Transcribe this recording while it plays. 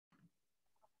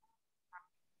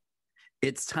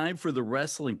It's time for the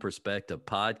Wrestling Perspective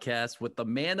podcast with the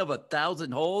man of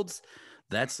 1,000 holds.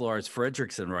 That's Lars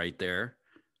Fredrickson right there.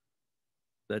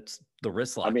 That's the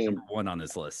wrist lock, number one on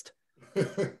his list.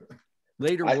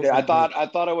 Later, I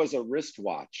thought it was a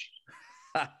wristwatch.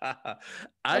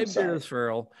 I'm Dennis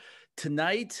Farrell.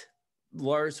 Tonight,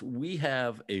 Lars, we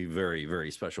have a very,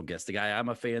 very special guest. The guy I'm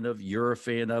a fan of, you're a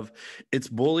fan of. It's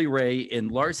Bully Ray.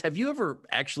 And Lars, have you ever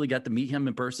actually got to meet him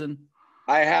in person?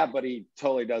 I have, but he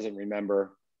totally doesn't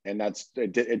remember. And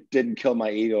it didn't kill my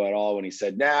ego at all when he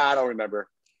said, nah, I don't remember.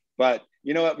 But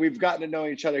you know what? We've gotten to know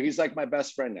each other. He's like my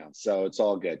best friend now. So it's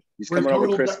all good. He's coming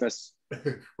over Christmas.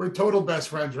 We're total best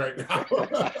friends right now.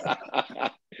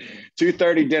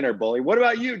 2:30 dinner, Bully. What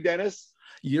about you, Dennis?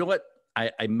 You know what?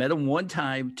 I met him one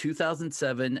time,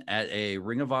 2007, at a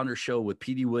Ring of Honor show with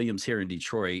P.D. Williams here in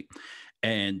Detroit.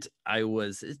 And I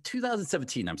was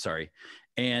 2017, I'm sorry.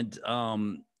 And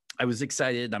I was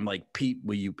excited. I'm like, Pete,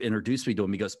 will you introduce me to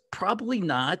him? He goes, probably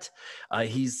not.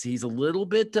 He's a little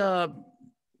bit,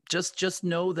 just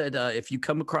know that if you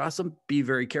come across him, be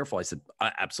very careful. I said,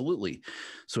 absolutely.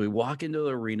 So we walk into the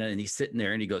arena and he's sitting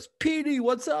there and he goes, Petey,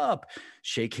 what's up?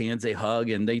 Shake hands, they hug,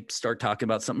 and they start talking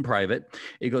about something private.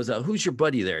 He goes, who's your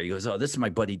buddy there? He goes, oh, this is my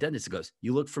buddy Dennis. He goes,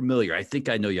 you look familiar. I think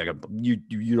I know you. I go,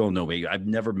 you don't know me. I've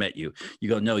never met you. You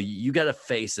go, no, you got a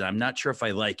face and I'm not sure if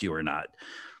I like you or not.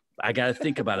 I got to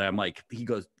think about it. I'm like, he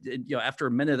goes, after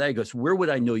a minute of that, he goes, where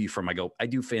would I know you from? I go, I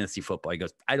do fantasy football. He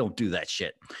goes, I don't do that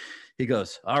shit. He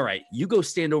goes, all right, you go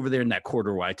stand over there in that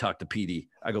corner while I talk to PD.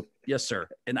 I go, yes, sir.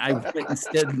 And I went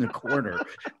instead in the corner,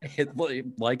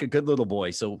 like a good little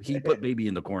boy. So he put baby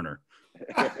in the corner.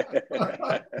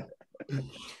 I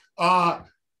love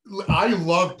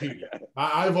PD.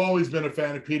 I've always been a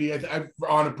fan of PD.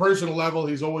 On a personal level,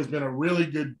 he's always been a really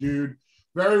good dude.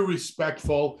 Very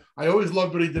respectful. I always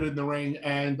loved what he did in the ring.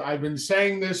 And I've been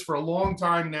saying this for a long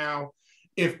time now.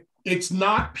 If it's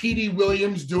not P.D.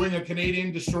 Williams doing a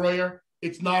Canadian Destroyer,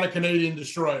 it's not a Canadian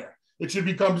Destroyer. It should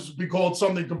be called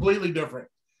something completely different.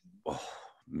 Oh,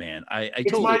 man.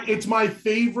 It's my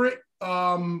favorite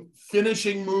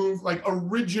finishing move, like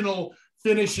original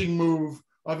finishing move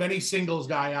of any singles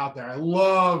guy out there. I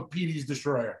love P.D.'s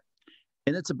Destroyer.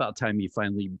 And it's about time you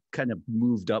finally kind of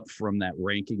moved up from that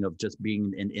ranking of just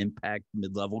being an Impact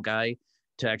mid-level guy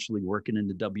to actually working in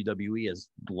the WWE, as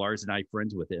Lars and I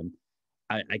friends with him.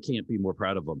 I can't be more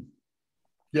proud of him.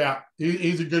 Yeah,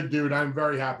 he's a good dude. I'm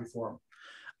very happy for him.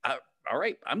 All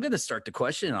right. I'm going to start the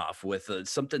question off with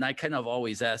something I kind of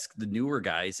always ask the newer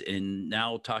guys, and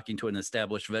now talking to an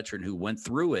established veteran who went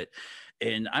through it.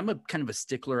 And I'm a kind of a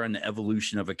stickler on the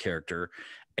evolution of a character.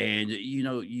 And,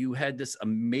 you had this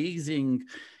amazing,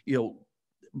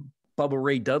 Bubba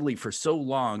Ray Dudley for so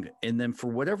long. And then for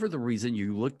whatever the reason,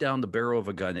 you look down the barrel of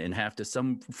a gun and have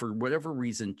to for whatever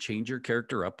reason, change your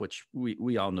character up, which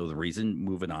we all know the reason.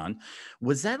 Moving on.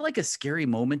 Was that like a scary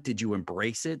moment? Did you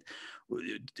embrace it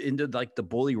into like the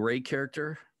Bully Ray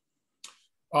character?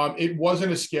 It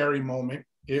wasn't a scary moment.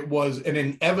 It was an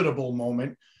inevitable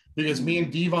moment because me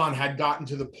and Devon had gotten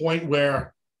to the point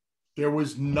where there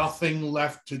was nothing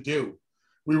left to do.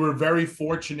 We were very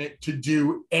fortunate to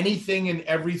do anything and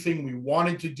everything we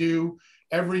wanted to do.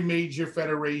 Every major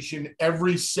federation,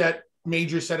 every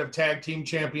major set of tag team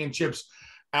championships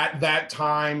at that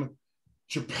time,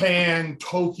 Japan,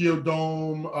 Tokyo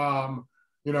Dome,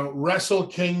 Wrestle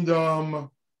Kingdom,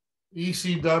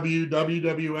 ECW,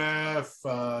 WWF,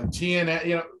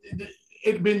 TNA,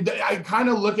 I kind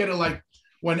of look at it like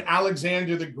when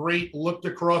Alexander the Great looked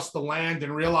across the land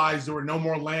and realized there were no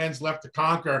more lands left to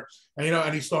conquer,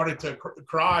 and he started to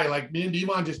cry. Like me and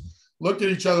Devon just looked at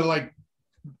each other like,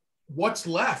 what's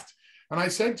left? And I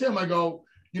said to him, I go,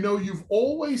 you've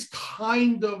always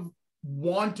kind of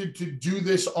wanted to do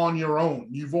this on your own.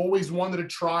 You've always wanted to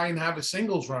try and have a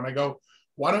singles run. I go,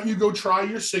 why don't you go try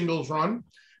your singles run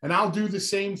and I'll do the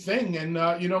same thing. And,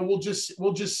 we'll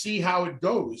just see how it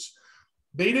goes.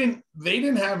 They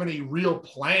didn't have any real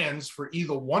plans for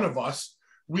either one of us.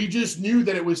 We just knew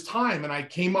that it was time. And I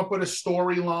came up with a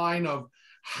storyline of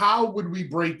how would we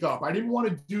break up? I didn't want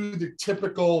to do the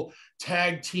typical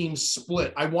tag team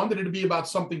split. I wanted it to be about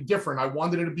something different. I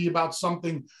wanted it to be about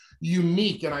something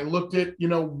unique. And I looked at,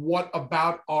 what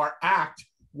about our act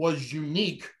was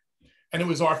unique. And it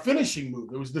was our finishing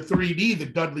move. It was the 3D, the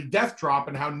Dudley Death Drop,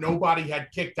 and how nobody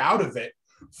had kicked out of it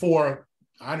for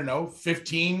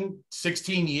 15,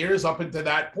 16 years up until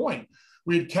that point.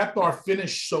 We had kept our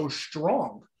finish so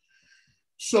strong.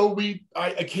 So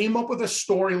I came up with a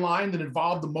storyline that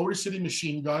involved the Motor City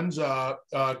Machine Guns,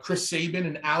 Chris Sabin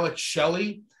and Alex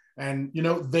Shelley. And,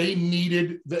 they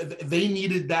needed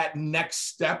that next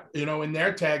step, in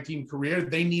their tag team career.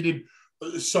 They needed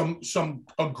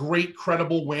a great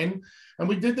credible win. And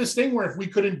we did this thing where if we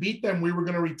couldn't beat them, we were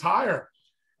going to retire.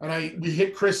 And we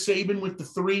hit Chris Sabin with the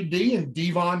 3D, and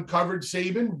Devon covered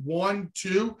Sabin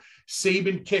 1-2.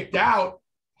 Sabin kicked out.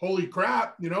 Holy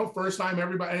crap! First time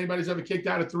anybody's ever kicked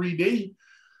out a 3D.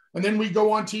 And then we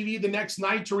go on TV the next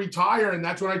night to retire, and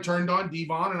that's when I turned on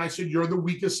Devon and I said, "You're the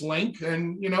weakest link,"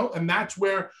 and and that's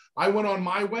where I went on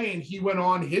my way and he went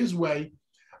on his way.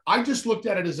 I just looked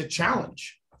at it as a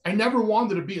challenge. I never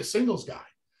wanted to be a singles guy.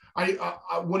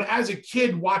 When as a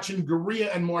kid watching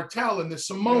Gurria and Martel and the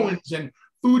Samoans and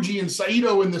Fuji and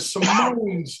Saito and the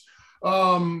Samoans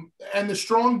and the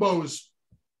Strongbows,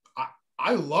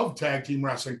 I love tag team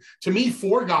wrestling. To me,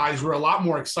 4 guys were a lot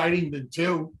more exciting than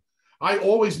 2. I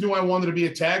always knew I wanted to be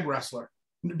a tag wrestler.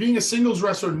 Being a singles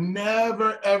wrestler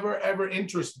never, ever, ever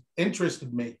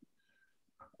interested me.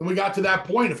 And we got to that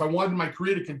point if I wanted my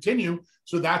career to continue.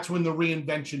 So that's when the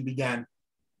reinvention began.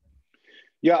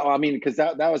 Yeah, I mean, because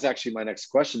that was actually my next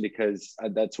question, because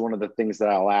that's one of the things that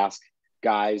I'll ask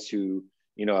guys who,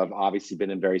 have obviously been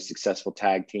in very successful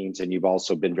tag teams, and you've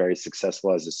also been very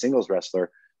successful as a singles wrestler.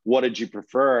 What did you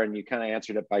prefer? And you kind of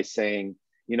answered it by saying,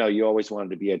 you always wanted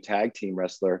to be a tag team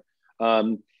wrestler.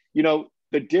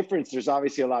 The difference, there's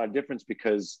obviously a lot of difference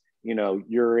because,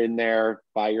 you're in there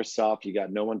by yourself, you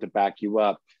got no one to back you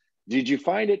up. Did you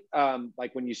find it,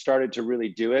 like when you started to really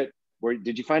do it,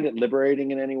 did you find it liberating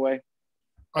in any way?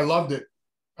 I loved it.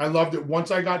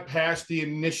 Once I got past the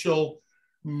initial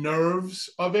nerves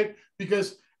of it,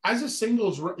 because as a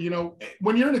singles,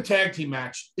 when you're in a tag team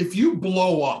match, if you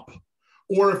blow up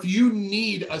or if you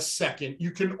need a second, you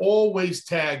can always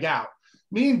tag out.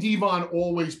 Me and Devon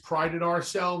always prided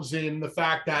ourselves in the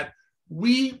fact that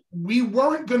we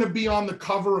weren't going to be on the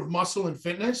cover of Muscle and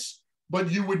Fitness,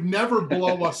 but you would never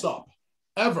blow us up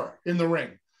ever in the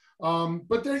ring.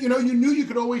 But there, you knew you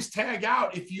could always tag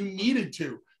out if you needed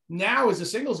to. Now, as a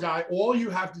singles guy, all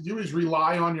you have to do is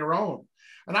rely on your own.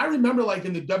 And I remember, like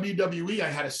in the WWE, I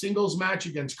had a singles match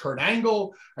against Kurt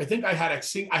Angle. I think I had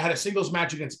a singles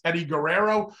match against Eddie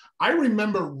Guerrero. I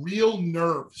remember real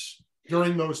nerves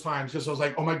during those times because I was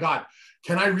like, "Oh my God,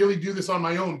 can I really do this on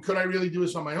my own? Could I really do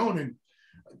this on my own?" And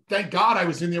thank God I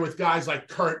was in there with guys like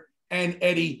Kurt and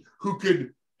Eddie who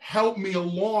could help me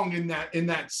along in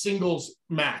that singles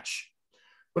match.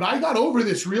 But I got over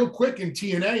this real quick in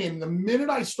TNA, and the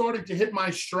minute I started to hit my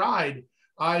stride,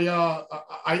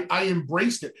 I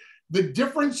embraced it. The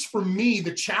difference for me,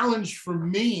 the challenge for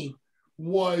me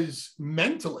was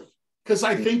mentally, because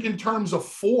I think in terms of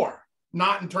 4,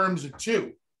 not in terms of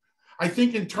 2. I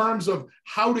think in terms of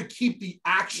how to keep the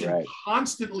action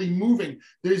constantly moving.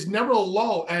 There's never a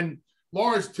lull. And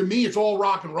Lars, to me, it's all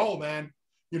rock and roll, man.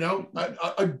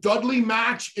 A Dudley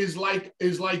match is like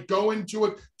going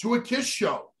to a Kiss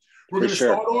show. We're going to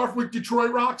start off with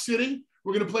Detroit Rock City.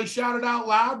 We're going to play Shout It Out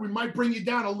Loud. We might bring you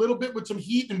down a little bit with some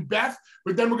heat and Beth,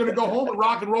 but then we're going to go home and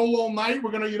rock and roll all night.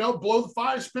 We're going to, blow the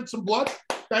fire, spit some blood.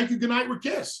 Thank you. Good night. We're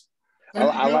Kiss. And,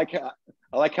 I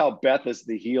like how Beth is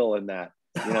the heel in that.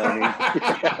 You know what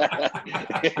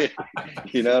I mean?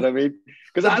 You know what I mean?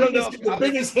 Because I don't know. The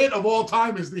biggest hit of all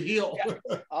time is the heel. Yeah,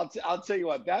 I'll tell you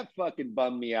what, that fucking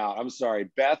bummed me out. I'm sorry.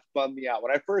 Beth bummed me out.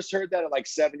 When I first heard that at like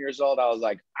 7 years old, I was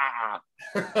like,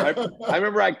 I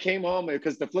remember I came home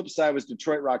because the flip side was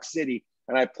Detroit Rock City,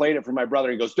 and I played it for my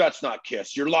brother. He goes, "That's not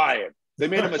Kiss. You're lying. They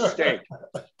made a mistake."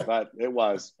 But it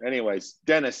was. Anyways,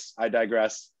 Dennis, I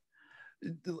digress.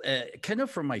 Kind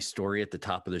of from my story at the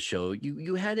top of the show,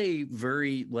 you had a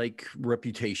very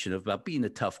reputation about being a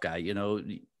tough guy.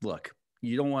 Look,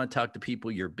 you don't want to talk to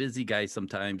people. You're a busy guy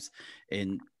sometimes,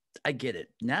 and I get it.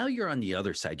 Now you're on the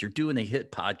other side. You're doing a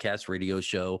hit podcast radio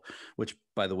show, which,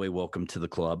 by the way, welcome to the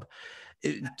club.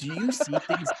 Do you see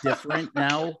things different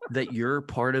now that you're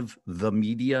part of the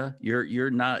media?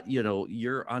 You're not,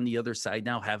 you're on the other side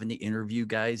now, having to interview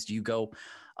guys. Do you go,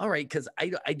 all right, because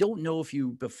I don't know if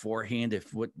you beforehand,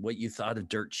 if what you thought of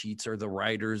Dirt Sheets or the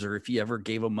writers, or if you ever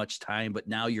gave them much time, but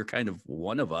now you're kind of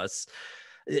one of us.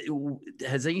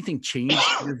 Has anything changed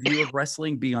your view of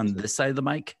wrestling being on this side of the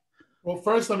mic? Well,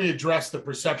 first, let me address the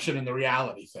perception and the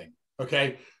reality thing.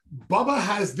 Okay. Bubba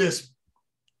has this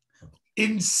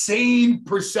insane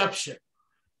perception.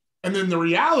 And then the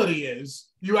reality is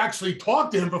you actually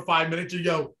talk to him for 5 minutes. You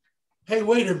go, "Hey,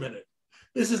 wait a minute.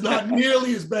 This is not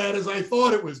nearly as bad as I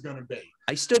thought it was going to be."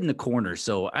 I stood in the corner,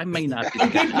 so I may not. I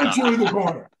did put you in the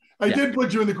corner. Did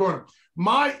put you in the corner.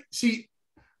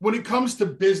 When it comes to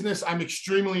business, I'm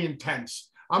extremely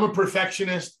intense. I'm a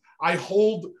perfectionist. I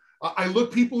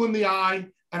look people in the eye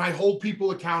and I hold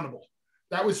people accountable.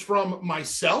 That was from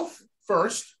myself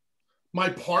first, my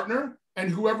partner, and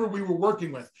whoever we were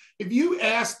working with. If you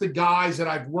ask the guys that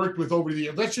I've worked with over the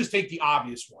years, let's just take the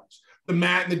obvious ones, the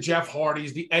Matt and the Jeff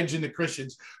Hardys, the Edge and the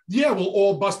Christians. Yeah, we'll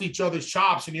all bust each other's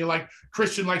chops. And you're like,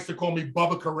 Christian likes to call me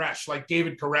Bubba Koresh, like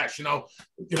David Koresh,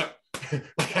 like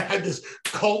I had this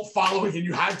cult following and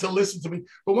you had to listen to me.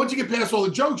 But once you get past all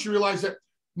the jokes, you realize that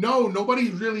no,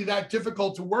 nobody's really that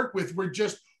difficult to work with. We're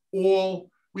just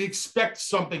we expect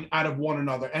something out of one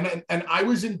another. And I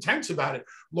was intense about it.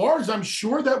 Lars, I'm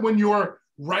sure that when you're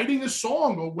writing a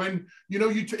song or when,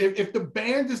 if the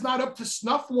band is not up to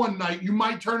snuff one night, you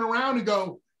might turn around and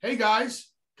go, hey guys,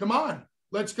 come on,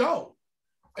 let's go.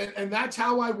 And that's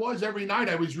how I was every night.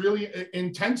 I was really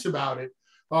intense about it.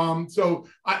 So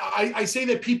I say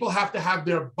that people have to have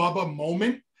their Bubba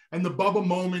moment. And the Bubba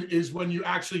moment is when you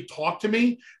actually talk to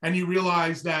me and you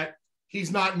realize that he's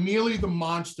not nearly the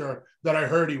monster that I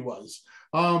heard he was.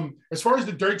 As far as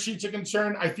the dirt sheets are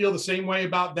concerned, I feel the same way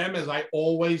about them as I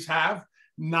always have.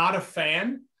 Not a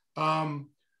fan.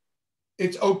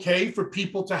 It's okay for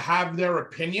people to have their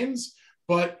opinions,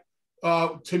 but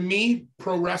to me,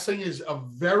 pro wrestling is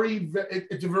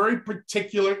it's a very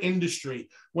particular industry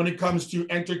when it comes to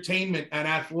entertainment and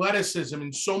athleticism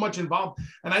and so much involved.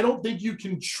 And I don't think you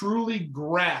can truly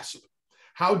grasp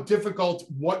how difficult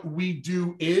what we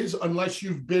do is unless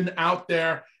you've been out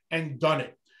there and done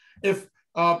it.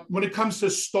 When it comes to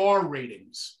star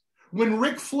ratings, when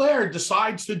Ric Flair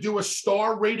decides to do a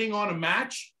star rating on a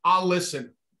match, I'll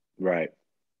listen. Right.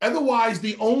 Otherwise,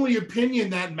 the only opinion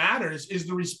that matters is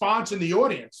the response in the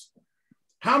audience.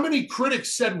 How many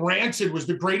critics said Rancid was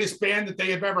the greatest band that they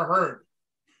have ever heard?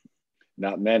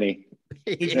 Not many.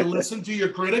 Did you listen to your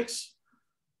critics?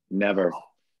 Never.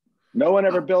 No one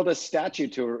ever built a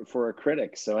statue for a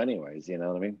critic. So anyways, you know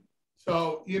what I mean?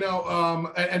 So,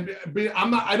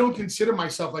 I don't consider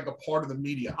myself like a part of the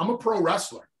media. I'm a pro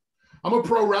wrestler. I'm a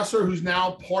pro wrestler who's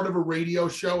now part of a radio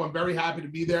show. I'm very happy to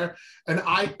be there. And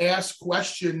I ask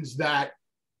questions that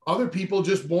other people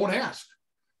just won't ask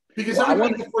because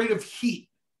everybody's afraid of heat.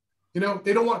 They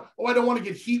don't want, I don't want to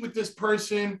get heat with this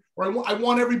person, or I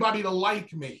want everybody to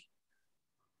like me.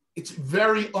 It's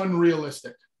very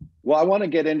unrealistic. Well, I want to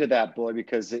get into that, Boy,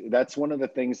 because that's one of the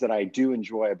things that I do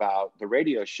enjoy about the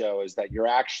radio show is that you're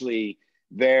actually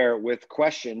there with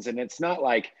questions. And it's not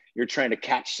like you're trying to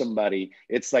catch somebody.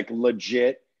 It's like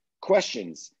legit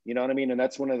questions. You know what I mean? And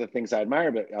that's one of the things I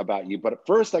admire about you. But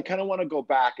first, I kind of want to go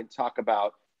back and talk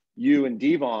about you and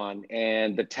Devon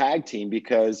and the tag team,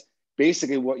 because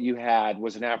basically what you had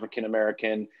was an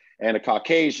African-American and a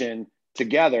Caucasian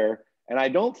together. And I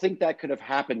don't think that could have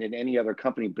happened in any other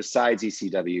company besides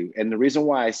ECW. And the reason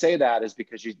why I say that is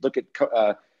because you look at,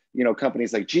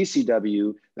 companies like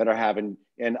GCW that are having,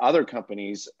 and other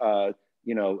companies,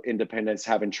 independents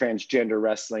having transgender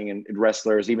wrestling and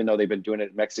wrestlers, even though they've been doing it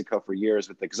in Mexico for years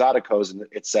with the Exoticos and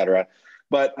et cetera.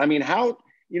 But I mean,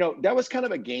 that was kind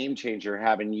of a game changer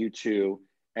having you two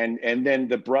and then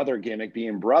the brother gimmick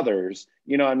being brothers,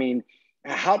 did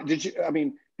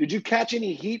you catch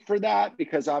any heat for that?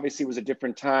 Because obviously it was a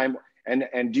different time.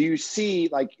 And do you see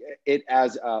like it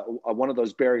as one of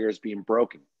those barriers being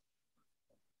broken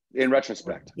in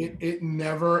retrospect? It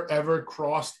never, ever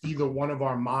crossed either one of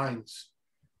our minds.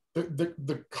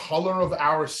 The color of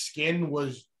our skin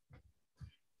was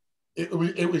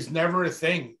never a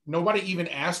thing. Nobody even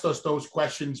asked us those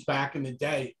questions back in the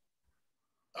day.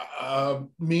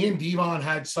 Me and Devon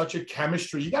had such a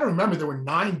chemistry. You got to remember there were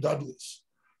 9 Dudleys.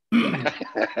 and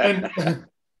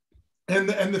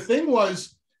the thing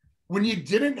was, when you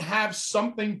didn't have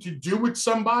something to do with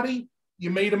somebody, you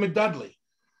made them a Dudley,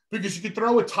 because you could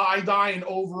throw a tie-dye and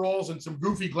overalls and some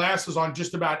goofy glasses on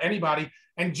just about anybody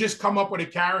and just come up with a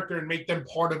character and make them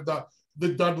part of the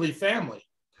Dudley family.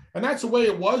 And that's the way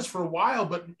it was for a while.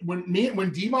 But when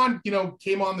Devon,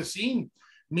 came on the scene,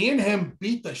 me and him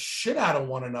beat the shit out of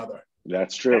one another.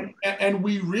 That's true. And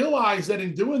we realized that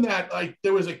in doing that, like,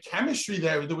 there was a chemistry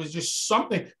there. There was just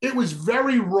something. It was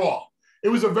very raw. It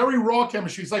was a very raw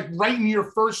chemistry. It's like writing your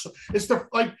first. It's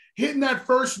like hitting that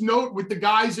first note with the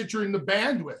guys that you're in the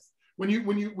band with. When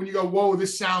you go, whoa,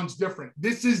 this sounds different.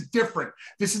 This is different.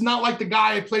 This is not like the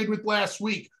guy I played with last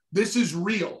week. This is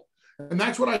real. And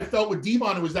that's what I felt with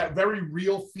Devon. It was that very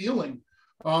real feeling.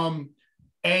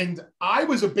 And I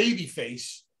was a baby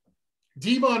face.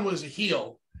 Devon was a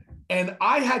heel. And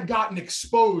I had gotten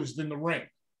exposed in the ring.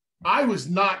 I was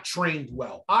not trained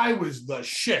well. I was the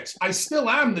shits. I still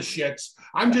am the shits.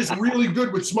 I'm just really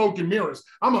good with smoke and mirrors.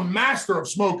 I'm a master of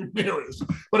smoke and mirrors.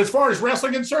 But as far as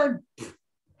wrestling concerned,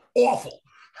 awful.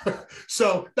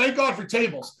 So thank God for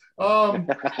tables.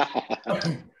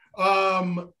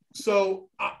 So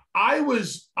I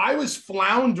was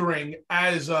floundering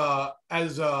as a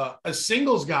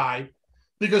singles guy,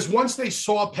 because once they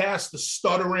saw past the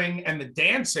stuttering and the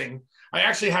dancing, I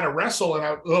actually had to wrestle,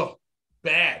 and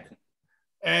bad.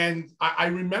 And I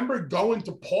remember going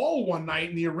to Paul one night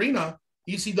in the arena,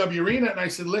 ECW arena, and I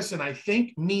said, listen, I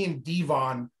think me and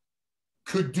Devon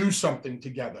could do something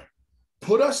together.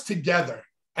 Put us together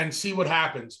and see what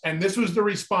happens. And this was the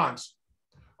response.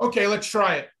 Okay, let's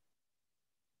try it.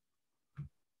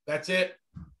 That's it.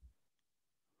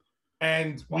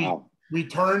 And we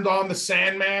turned on the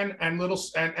Sandman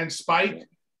and Spike.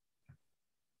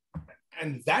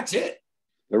 And that's it.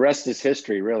 The rest is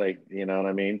history, really. You know what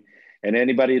I mean? And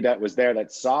anybody that was there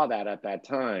that saw that at that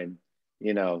time,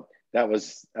 you know, that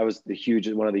was one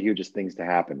of the hugest things to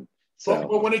happen. So,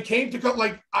 but when it came to,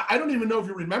 like, I don't even know if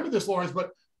you remember this, Lawrence,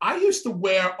 but I used to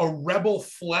wear a rebel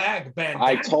flag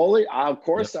bandana. Of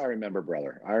course I remember,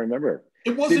 brother. I remember.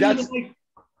 It wasn't even like.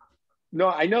 No,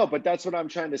 I know, but that's what I'm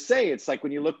trying to say. It's like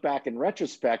when you look back in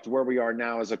retrospect, where we are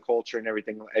now as a culture and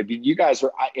everything. I mean, you guys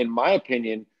were, in my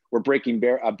opinion, were breaking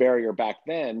a barrier back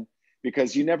then,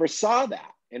 because you never saw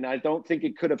that. And I don't think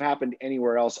it could have happened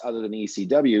anywhere else other than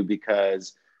ECW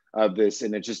because of this.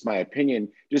 And it's just my opinion,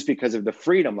 just because of the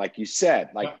freedom, like you said,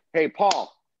 like, hey,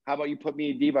 Paul, how about you put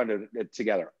me and Devon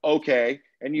together? Okay.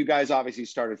 And you guys obviously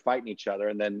started fighting each other.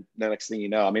 And then the next thing you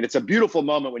know, I mean, it's a beautiful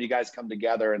moment when you guys come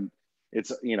together, and it's,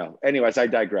 you know, anyways, I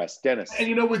digress. Dennis. And,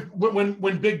 you know,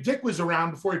 when Big Dick was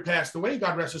around before he passed away,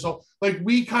 God rest his soul, like,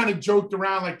 we kind of joked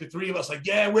around, like, the three of us, like,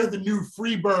 yeah, we're the new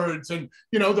Freebirds. And,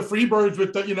 you know, the Freebirds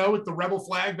with the, you know, with the rebel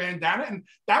flag bandana. And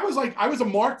that was like, I was a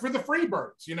mark for the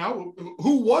Freebirds, you know,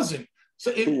 who wasn't?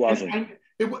 So who wasn't?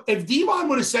 If Devon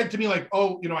would have said to me, like,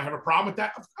 oh, you know, I have a problem with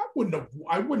that,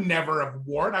 I would never have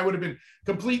worn. I would have been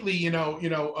completely,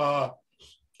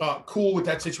 cool with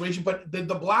that situation. But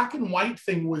the black and white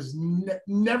thing was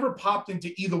never popped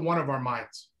into either one of our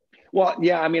minds. Well,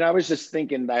 yeah, I mean, I was just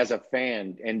thinking as a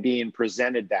fan and being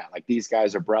presented that, like, these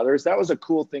guys are brothers, that was a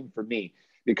cool thing for me,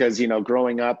 because, you know,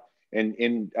 growing up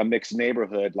in a mixed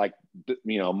neighborhood, like,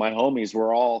 you know, my homies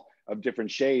were all of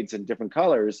different shades and different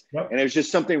colors. Yep. And it was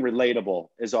just something relatable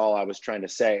is all I was trying to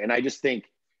say. And I just think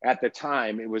at the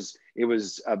time it was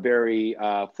a very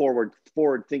forward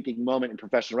thinking moment in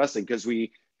professional wrestling, because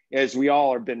as we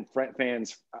all have been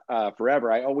fans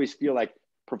forever, I always feel like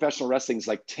professional wrestling is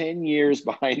like 10 years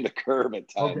behind the curve at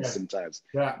times. Sometimes.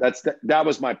 Yeah. That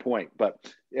was my point, but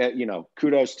you know,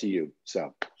 kudos to you.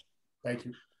 So thank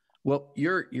you. Well,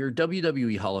 you're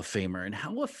WWE Hall of Famer, and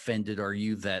how offended are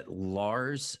you that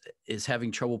Lars is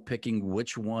having trouble picking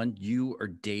which one, you or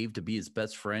Dave, to be his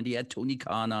best friend? He had Tony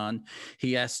Khan on.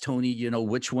 He asked Tony, you know,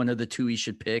 which one of the two he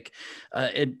should pick.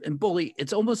 And Bully,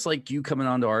 it's almost like you coming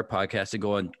onto our podcast and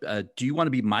going, do you want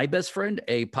to be my best friend,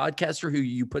 a podcaster who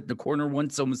you put in the corner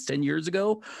once almost 10 years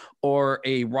ago, or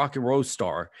a rock and roll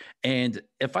star? And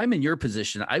if I'm in your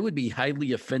position, I would be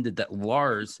highly offended that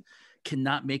Lars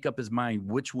cannot make up his mind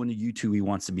which one of you two he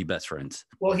wants to be best friends.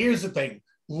 Well, here's the thing.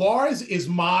 Lars is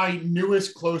my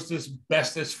newest, closest,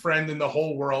 bestest friend in the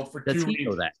whole world for 2 reasons.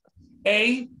 Know that.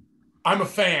 A, I'm a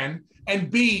fan.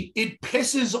 And B, it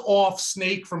pisses off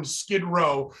Snake from Skid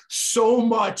Row so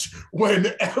much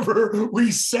whenever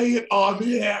we say it on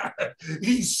the air.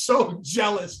 He's so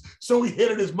jealous. So we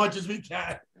hit it as much as we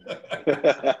can.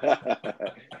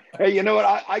 Hey, you know what?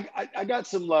 I got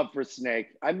some love for Snake.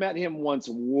 I met him once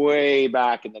way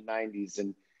back in the 90s,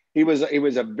 and he was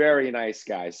a very nice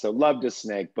guy. So love to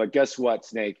Snake. But guess what,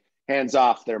 Snake? Hands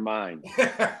off their mind.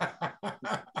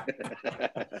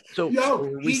 So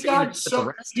he got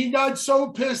so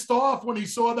pissed off when he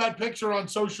saw that picture on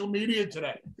social media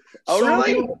today. Oh,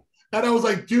 really? And I was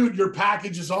like, dude, your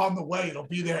package is on the way. It'll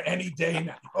be there any day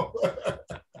now.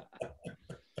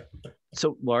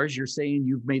 So, Lars, you're saying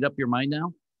you've made up your mind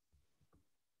now?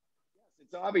 Yes,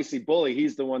 it's obviously Bully.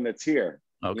 He's the one that's here.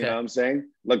 Okay. You know what I'm saying?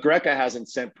 La Greca hasn't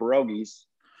sent pierogies.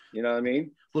 You know what I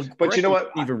mean? Well, but you know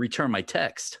what? Even return my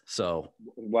text. So,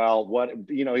 well,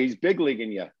 he's big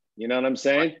leaguing you. You know what I'm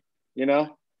saying? Right. You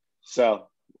know? So,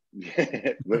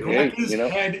 Greca's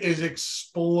head is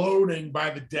exploding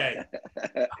by the day.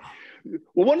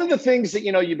 Well, one of the things that,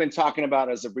 you've been talking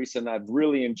about as of recent, I've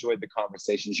really enjoyed the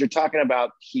conversations. You're talking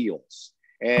about heels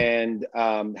and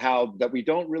how that we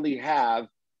don't really have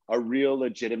a real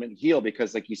legitimate heel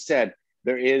because, like you said,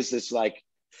 there is this like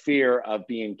fear of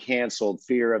being canceled,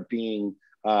 fear of being,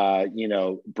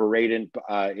 berated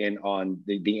on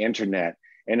the internet.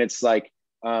 And it's like,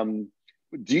 do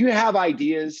you have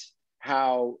ideas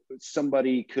how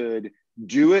somebody could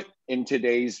do it in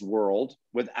today's world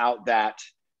without that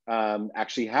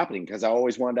actually happening? Because I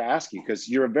always wanted to ask you, because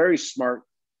you're a very smart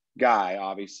guy,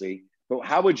 obviously. But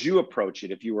how would you approach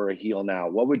it if you were a heel now?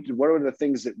 What are the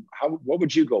things what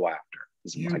would you go after?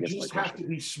 You just have to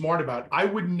be smart about it. I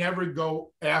would never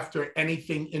go after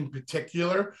anything in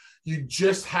particular. You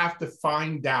just have to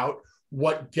find out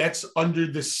what gets under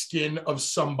the skin of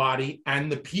somebody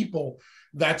and the people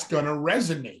that's going to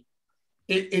resonate.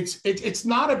 It's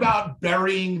not about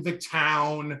burying the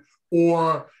town,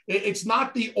 or it's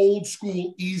not the old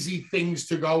school easy things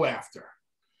to go after.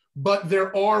 But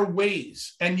there are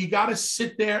ways, and you got to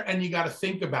sit there and you got to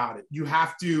think about it. You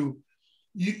have to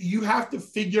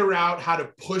figure out how to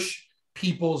push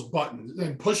people's buttons,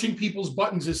 and pushing people's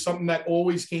buttons is something that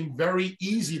always came very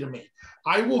easy to me.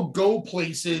 I will go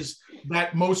places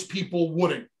that most people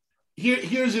wouldn't.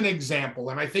 Here's an example,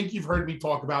 and I think you've heard me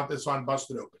talk about this on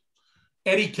Busted Open.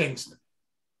 Eddie Kingston,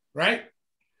 right?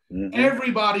 Mm-hmm.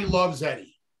 Everybody loves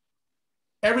Eddie.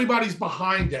 Everybody's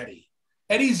behind Eddie.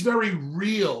 Eddie's very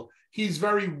real. He's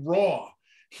very raw.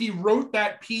 He wrote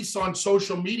that piece on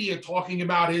social media talking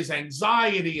about his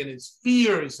anxiety and his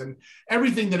fears and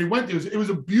everything that he went through. It was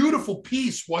a beautiful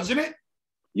piece, wasn't it?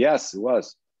 Yes, it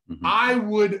was. Mm-hmm. I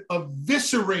would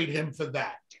eviscerate him for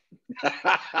that.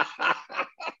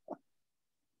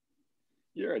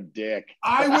 You're a dick.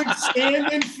 I would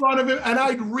stand in front of him and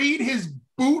I'd read his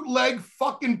bootleg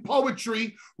fucking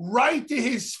poetry right to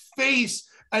his face,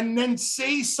 and then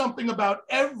say something about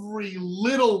every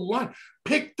little line.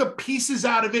 Pick the pieces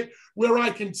out of it where I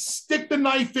can stick the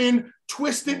knife in,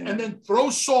 twist it, and then throw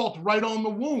salt right on the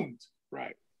wound.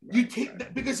 Right. You take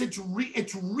that because it's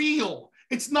real.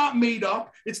 It's not made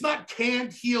up. It's not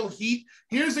canned heel heat.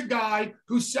 Here's a guy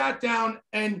who sat down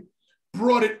and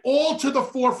brought it all to the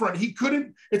forefront. He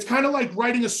couldn't. It's kind of like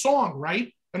writing a song,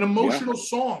 right? An emotional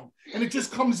song. And it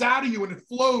just comes out of you and it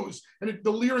flows, and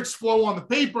the lyrics flow on the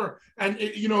paper, and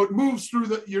it moves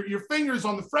through your fingers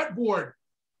on the fretboard.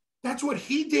 That's what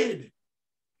he did.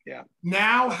 Yeah.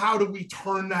 Now, how do we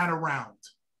turn that around?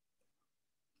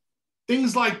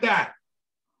 Things like that.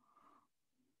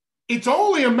 It's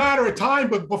only a matter of time,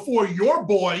 but before your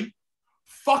boy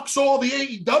fucks all the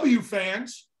AEW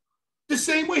fans the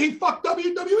same way he fucked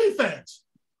WWE fans.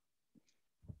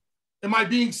 Am I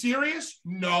being serious?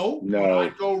 No. But I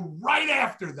go right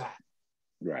after that.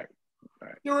 Right.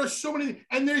 There are so many,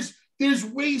 and there's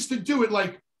ways to do it,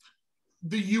 like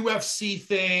the UFC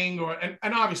thing,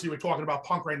 and obviously we're talking about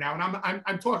Punk right now, and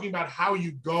I'm talking about how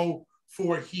you go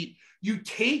for heat. You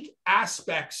take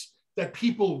aspects that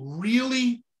people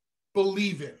really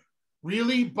believe in,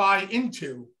 really buy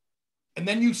into, and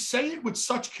then you say it with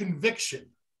such conviction,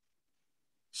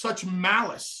 such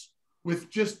malice,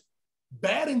 with just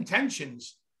bad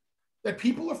intentions, that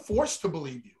people are forced to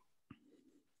believe you.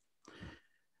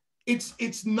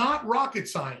 It's not rocket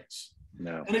science.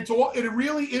 No. And it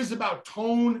really is about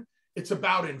tone. It's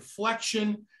about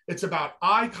inflection. It's about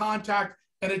eye contact.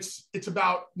 And it's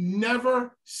about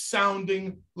never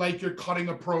sounding like you're cutting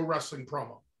a pro wrestling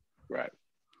promo. Right.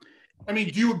 I mean,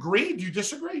 do you agree? Do you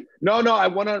disagree? No, I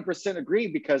 100% agree,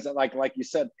 because like you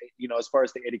said, as far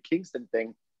as the Eddie Kingston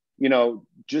thing,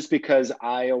 just because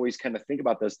I always kind of think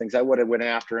about those things, I would have went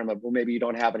after him. Well, maybe you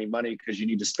don't have any money because you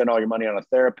need to spend all your money on a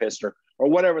therapist or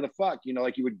whatever the fuck,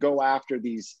 like you would go after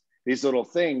these little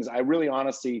things. I really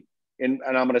honestly, and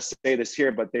I'm going to say this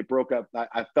here, but they broke up.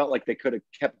 I felt like they could have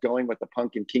kept going with the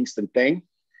Punk and Kingston thing,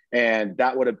 and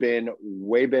that would have been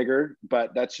way bigger,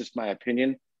 but that's just my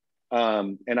opinion.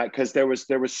 Because there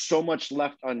was so much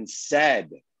left unsaid.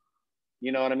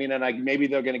 You know what I mean? And maybe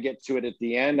they're going to get to it at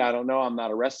the end. I don't know. I'm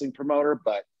not a wrestling promoter,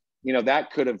 but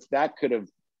that could have.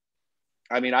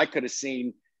 I mean, I could have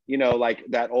seen, like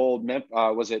that old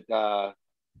was it a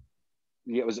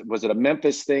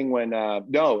Memphis thing when?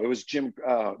 No, it was Jim.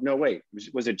 No, wait,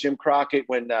 was it Jim Crockett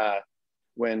when?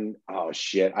 Oh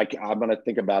shit, I'm gonna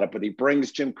think about it. But he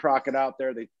brings Jim Crockett out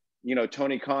there.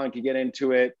 Tony Khan could get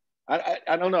into it.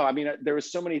 I don't know. I mean, there were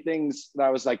so many things that I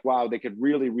was like, wow, they could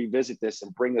really revisit this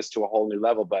and bring this to a whole new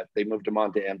level, but they moved him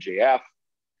on to MJF,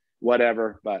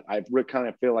 whatever. But I kind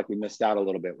of feel like we missed out a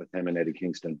little bit with him and Eddie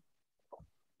Kingston.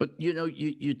 But,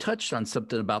 you touched on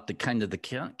something about the kind of the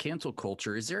cancel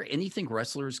culture. Is there anything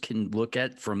wrestlers can look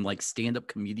at from like stand-up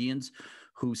comedians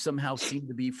who somehow seem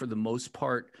to be, for the most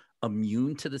part,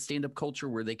 immune to the stand-up culture,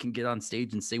 where they can get on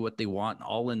stage and say what they want,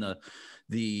 all in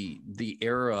the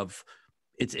era of,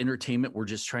 it's entertainment, we're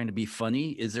just trying to be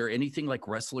funny? Is there anything like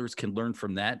wrestlers can learn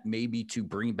from that, maybe to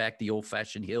bring back the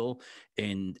old-fashioned heel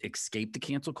and escape the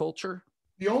cancel culture?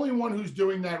 The only one who's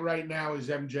doing that right now is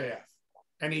MJF,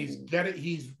 and he's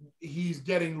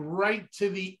getting right to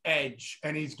the edge,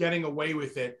 and he's getting away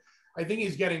with it. I think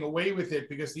he's getting away with it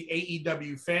because the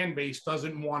AEW fan base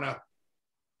doesn't want to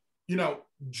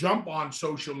jump on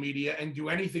social media and do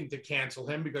anything to cancel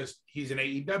him because he's an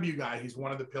AEW guy. He's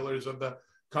one of the pillars of the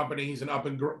company. He's an up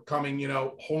and coming,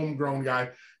 homegrown guy.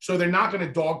 So they're not going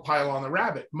to dogpile on the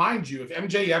rabbit. Mind you, if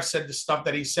MJF said the stuff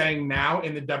that he's saying now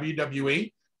in the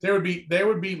WWE, there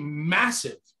would be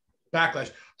massive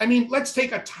backlash. I mean, let's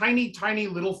take a tiny, tiny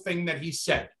little thing that he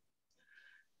said.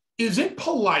 Is it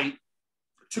polite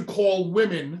to call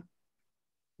women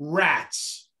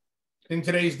rats in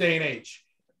today's day and age?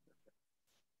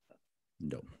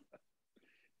 No.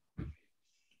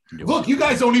 Look, you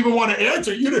guys don't even want to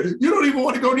answer. You don't even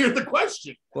want to go near the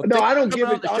question. Well, no, I don't give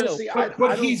it. Honestly,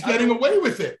 but he's getting away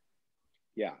with it.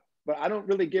 Yeah, but I don't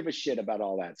really give a shit about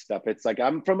all that stuff. It's like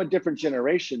I'm from a different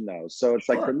generation, though. So it's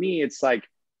like for me, it's like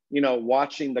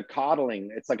watching the coddling.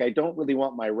 It's like I don't really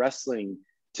want my wrestling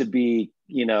to be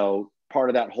part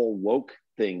of that whole woke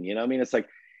thing. I mean, it's like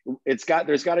there's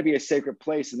got to be a sacred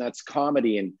place, and that's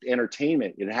comedy and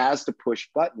entertainment. It has to push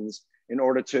buttons in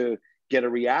order to get a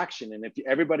reaction. And if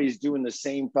everybody's doing the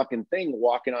same fucking thing,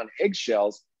 walking on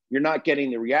eggshells, you're not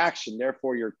getting the reaction.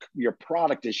 Therefore, your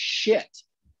product is shit.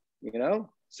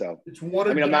 So it's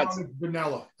watered down with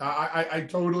vanilla. I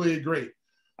totally agree.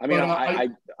 I mean,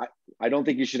 I don't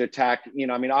think you should attack.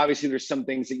 I mean, obviously, there's some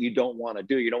things that you don't want to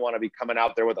do. You don't want to be coming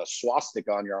out there with a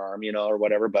swastika on your arm, or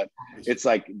whatever. But it's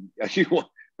like,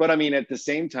 but I mean, at the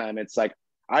same time, it's like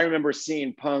I remember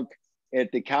seeing Punk at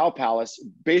the Cow Palace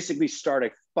basically start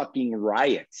a fucking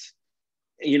riot,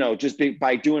 just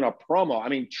by doing a promo. I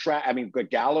mean,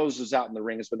 Gallows was out in the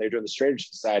rings when they were doing the Straight Edge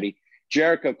Society.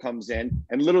 Jericho comes in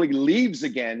and literally leaves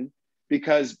again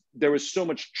because there was so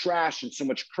much trash and so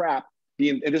much crap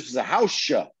and this was a house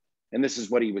show, and this is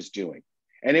what he was doing.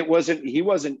 And he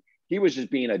was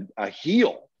just being a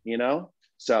heel,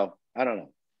 So I don't know.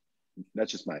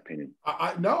 That's just my opinion.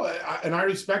 And I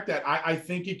respect that. I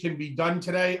think it can be done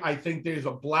today. I think there's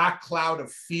a black cloud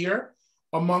of fear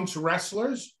amongst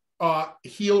wrestlers,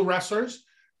 heel wrestlers.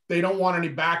 They don't want any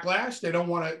backlash. They don't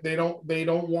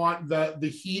want the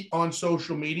heat on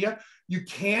social media. You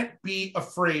can't be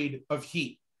afraid of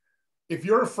heat. If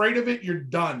you're afraid of it, you're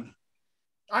done.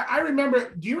 I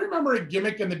remember, do you remember a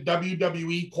gimmick in the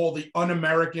WWE called the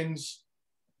Un-Americans?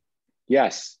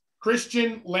 Yes.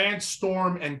 Christian, Lance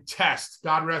Storm, and Test,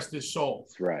 God rest his soul.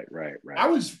 Right.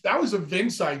 That was a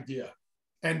Vince idea.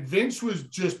 And Vince was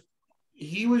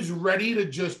he was ready to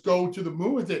just go to the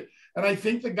moon with it. And I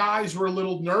think the guys were a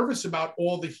little nervous about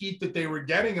all the heat that they were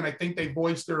getting. And I think they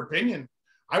voiced their opinion.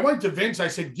 I went to Vince. I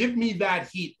said, give me that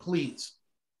heat, please.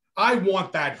 I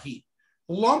want that heat.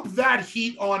 Lump that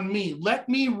heat on me. Let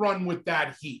me run with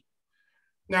that heat.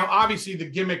 Now, obviously, the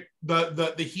gimmick,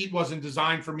 the heat wasn't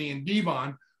designed for me and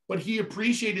Devon, but he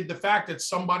appreciated the fact that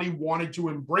somebody wanted to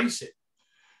embrace it.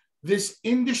 This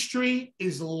industry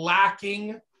is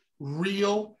lacking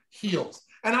real heels.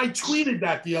 And I tweeted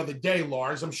that the other day,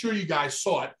 Lars. I'm sure you guys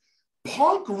saw it.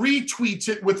 Punk retweets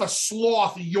it with a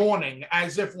sloth yawning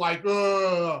as if like,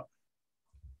 nobody's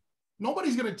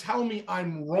going to tell me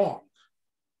I'm wrong.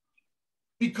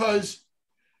 Because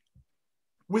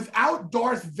without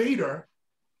Darth Vader,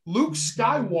 Luke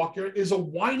Skywalker is a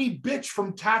whiny bitch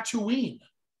from Tatooine.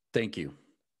 Thank you.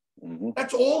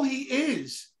 That's all he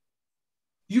is.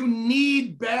 You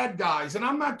need bad guys. And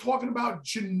I'm not talking about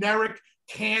generic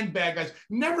canned bad guys.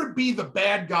 Never be the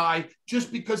bad guy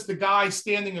just because the guy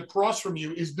standing across from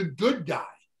you is the good guy.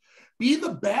 Be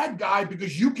the bad guy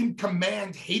because you can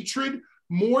command hatred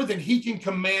more than he can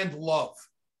command love.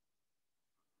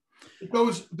 It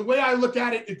goes, the way I look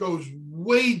at it, it goes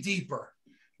way deeper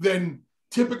than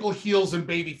typical heels and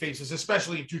baby faces,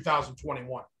 especially in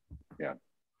 2021. Yeah.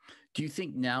 Do you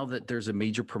think now that there's a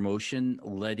major promotion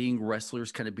letting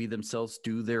wrestlers kind of be themselves,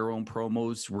 do their own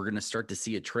promos, we're going to start to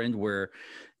see a trend where,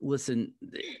 listen,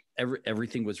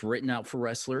 everything was written out for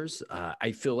wrestlers.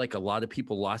 I feel like a lot of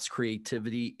people lost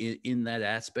creativity in that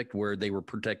aspect where they were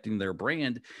protecting their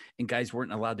brand and guys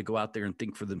weren't allowed to go out there and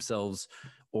think for themselves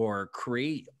or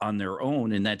create on their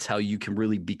own. And that's how you can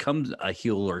really become a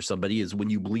heel or somebody, is when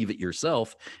you believe it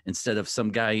yourself instead of some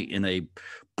guy in a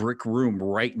brick room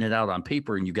writing it out on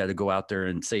paper and you got to go out there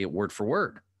and say it word for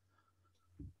word.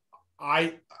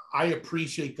 I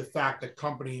appreciate the fact that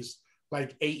companies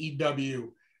like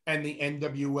AEW and the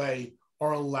NWA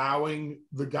are allowing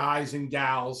the guys and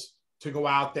gals to go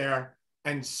out there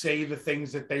and say the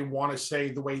things that they want to say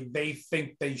the way they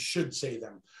think they should say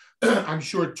them. I'm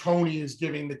sure Tony is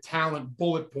giving the talent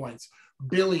bullet points.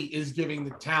 Billy is giving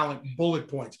the talent bullet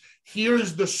points.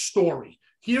 Here's the story.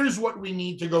 Here's what we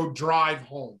need to go drive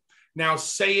home. Now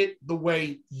say it the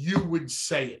way you would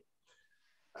say it.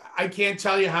 I can't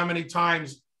tell you how many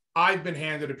times I've been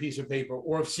handed a piece of paper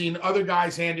or have seen other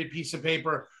guys handed a piece of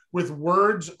paper with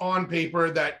words on paper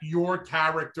that your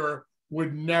character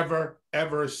would never,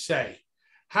 ever say.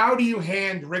 How do you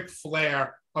hand Ric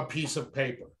Flair a piece of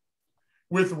paper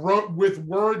with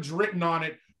words written on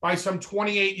it by some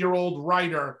 28-year-old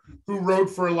writer who wrote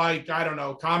for, like, I don't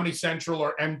know, Comedy Central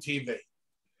or MTV?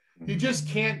 You just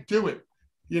can't do it,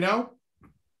 you know?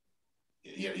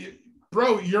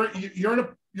 Bro, you're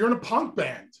in a punk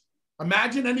band.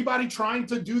 Imagine anybody trying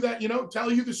to do that, you know,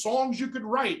 tell you the songs you could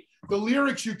write, the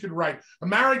lyrics you could write.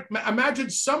 Imagine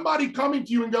somebody coming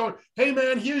to you and going, hey,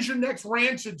 man, here's your next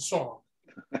Rancid song.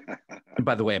 And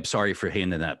by the way, I'm sorry for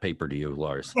handing that paper to you,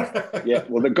 Lars. Yeah,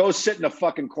 well, then go sit in a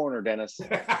fucking corner, Dennis.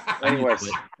 Anyways.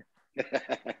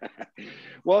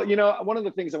 Well, you know, one of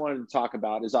the things I wanted to talk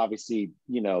about is obviously,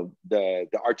 you know, the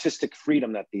artistic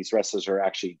freedom that these wrestlers are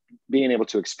actually being able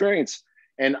to experience,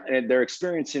 and they're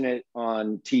experiencing it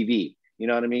on TV. You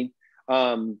know what I mean?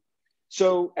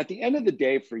 So at the end of the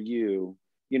day for you,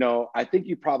 you know, I think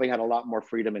you probably had a lot more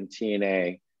freedom in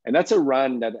TNA, and that's a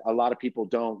run that a lot of people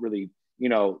don't really, you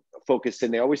know, focus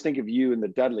in. They always think of you and the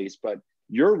Dudleys, but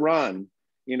your run,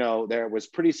 you know, there was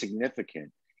pretty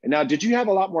significant. And now, did you have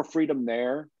a lot more freedom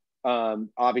there,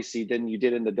 obviously, than you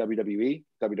did in the WWE,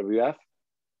 WWF?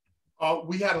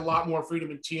 We had a lot more freedom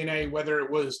in TNA, whether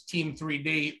it was Team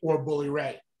 3D or Bully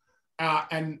Ray.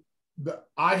 I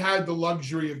had the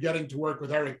luxury of getting to work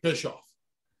with Eric Bischoff.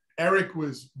 Eric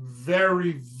was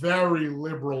very, very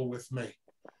liberal with me.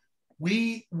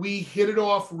 We hit it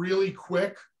off really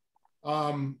quick.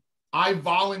 I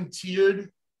volunteered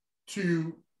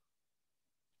to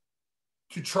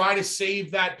try to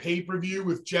save that pay-per-view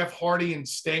with Jeff Hardy and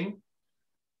Sting.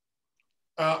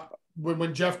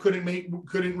 When Jeff couldn't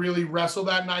really wrestle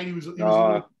that night, he was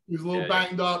a little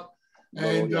banged up.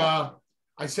 And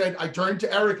I turned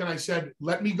to Eric and I said,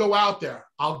 let me go out there.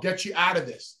 I'll get you out of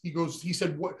this. He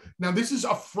said, what? Now this is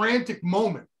a frantic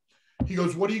moment. He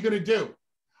goes, what are you going to do?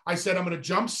 I said, I'm going to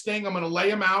jump Sting. I'm going to lay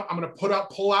him out. I'm going to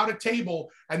pull out a table,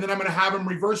 and then I'm going to have him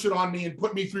reverse it on me and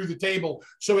put me through the table.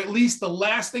 So at least the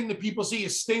last thing that people see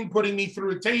is Sting putting me through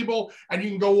a table, and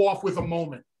you can go off with a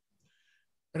moment.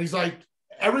 And he's like,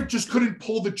 Eric just couldn't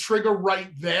pull the trigger right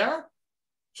there.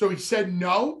 So he said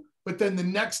no. But then the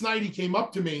next night he came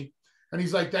up to me and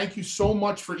he's like, thank you so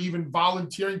much for even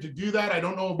volunteering to do that. I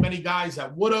don't know of many guys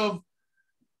that would have.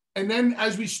 And then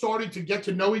as we started to get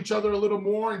to know each other a little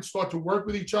more and start to work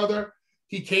with each other,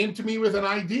 he came to me with an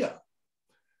idea.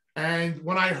 And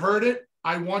when I heard it,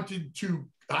 I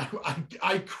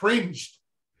cringed,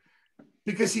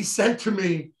 because he said to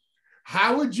me,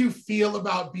 how would you feel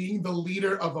about being the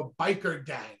leader of a biker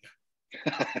gang?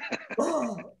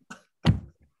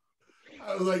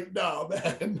 I was like, no,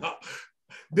 man, no.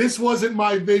 This wasn't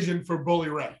my vision for Bully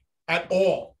Ray at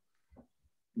all.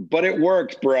 But it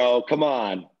worked, bro. Come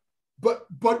on.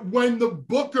 But when the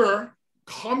booker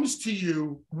comes to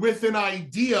you with an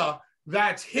idea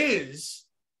that's his,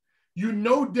 you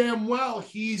know damn well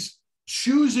he's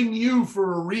choosing you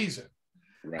for a reason.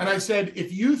 Right. And I said,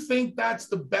 if you think that's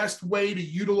the best way to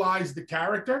utilize the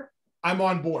character, I'm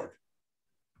on board.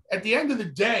 At the end of the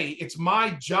day, it's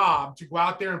my job to go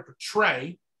out there and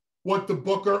portray what the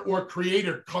booker or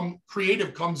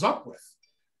creative comes up with.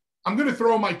 I'm going to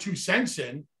throw my 2 cents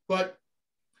in, but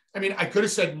I mean, I could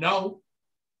have said no.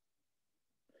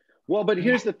 Well, but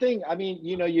here's the thing. I mean,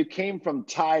 you know, you came from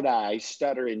tie-dye,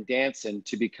 stuttering, dancing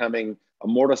to becoming a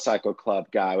motorcycle club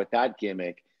guy with that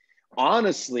gimmick.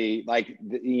 Honestly, like,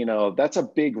 you know, that's a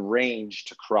big range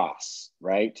to cross,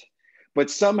 right? But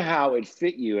somehow it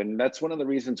fit you. And that's one of the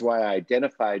reasons why I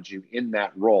identified you in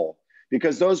that role,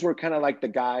 because those were kind of like the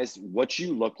guys, what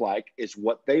you look like is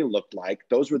what they looked like.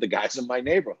 Those were the guys in my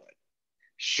neighborhood.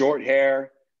 Short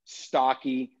hair,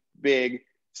 stocky, big,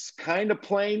 kind of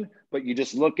plain, but you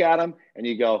just look at him and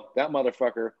you go, that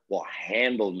motherfucker will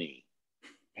handle me.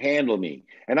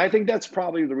 And I think that's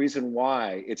probably the reason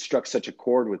why it struck such a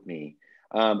chord with me.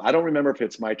 I don't remember if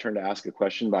it's my turn to ask a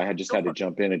question, but I had to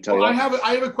jump in and tell you. I have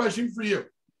a question for you.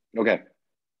 Okay.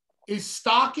 Is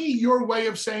stocky your way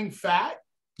of saying fat?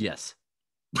 Yes.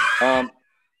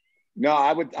 No,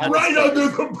 I would right under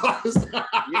the bus.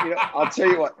 You know, I'll tell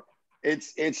you what.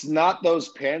 It's not those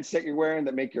pants that you're wearing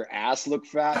that make your ass look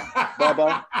fat,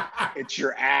 Bubba. It's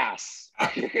your ass.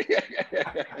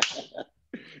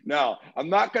 No, I'm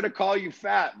not going to call you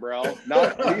fat, bro.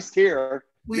 Not at least here.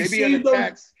 Maybe in the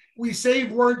text. We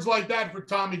save words like that for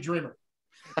Tommy Dreamer.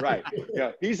 Right.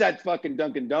 Yeah, he's at fucking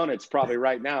Dunkin' Donuts probably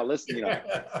right now listening, you know.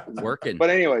 Working. But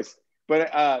anyways,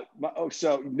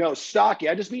 so no, stocky.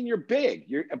 I just mean you're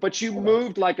big. But you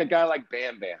moved like a guy like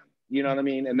Bam Bam. You know what I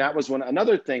mean? And that was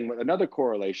another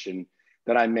correlation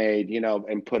that I made, you know,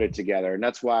 and put it together. And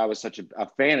that's why I was such a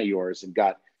fan of yours and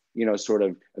got sort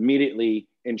of immediately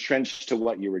entrenched to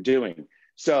what you were doing.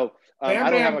 So I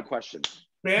don't have a question.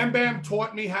 Bam Bam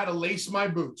taught me how to lace my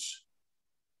boots.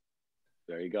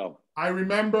 There you go. I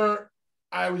remember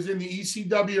I was in the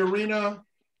ECW arena.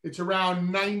 It's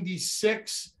around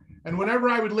 96. And whenever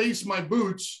I would lace my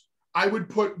boots, I would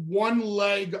put one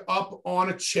leg up on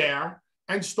a chair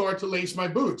and start to lace my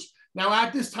boots. Now,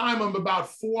 at this time, I'm about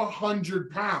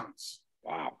 400 pounds.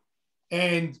 Wow.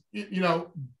 And,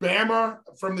 Bammer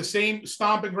from the same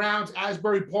stomping grounds,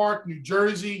 Asbury Park, New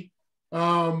Jersey,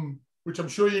 which I'm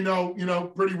sure you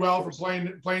know pretty well from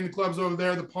playing the clubs over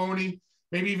there, the Pony,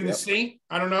 maybe even the Saint.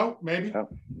 I don't know, maybe.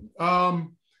 Yep.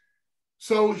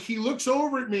 So he looks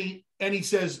over at me and he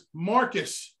says,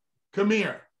 Marcus, come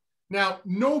here. Now,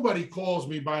 nobody calls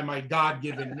me by my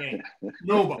God-given name.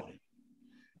 Nobody.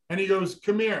 And he goes,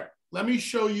 come here. Let me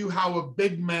show you how a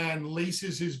big man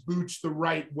laces his boots the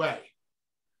right way.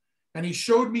 And he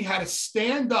showed me how to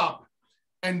stand up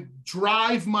and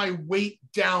drive my weight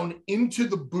down into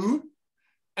the boot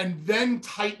and then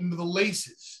tighten the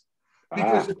laces.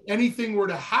 Because if anything were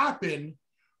to happen,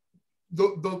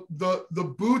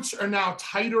 the boots are now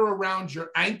tighter around your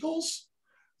ankles,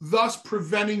 thus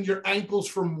preventing your ankles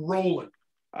from rolling.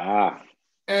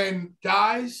 And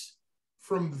guys,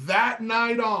 from that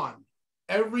night on,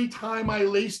 every time I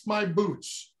laced my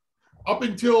boots, up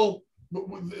until,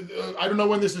 I don't know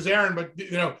when this is airing, but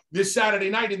this Saturday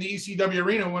night in the ECW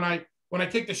arena, when I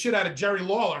kicked the shit out of Jerry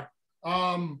Lawler,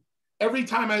 every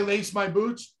time I lace my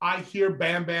boots, I hear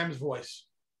Bam Bam's voice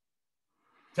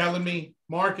telling me,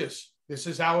 Marcus, this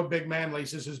is how a big man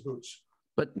laces his boots.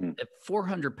 But at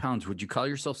 400 pounds, would you call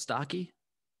yourself stocky?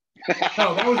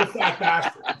 No, that was a fat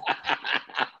bastard.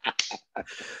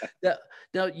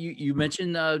 Now, you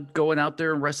mentioned going out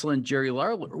there and wrestling Jerry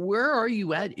Lawler. Where are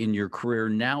you at in your career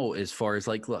now as far as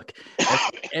look,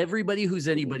 everybody who's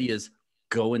anybody is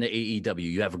going to AEW.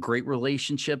 You have a great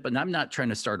relationship, and I'm not trying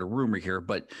to start a rumor here,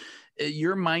 but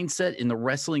your mindset in the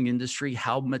wrestling industry,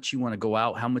 how much you want to go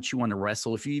out, how much you want to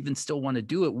wrestle, if you even still want to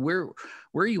do it, where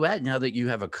are you at now that you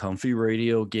have a comfy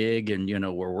radio gig and,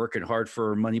 we're working hard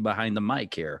for money behind the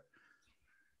mic here?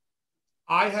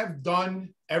 I have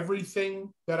done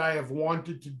everything that I have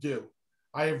wanted to do.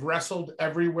 I have wrestled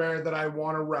everywhere that I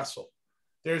want to wrestle.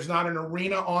 There's not an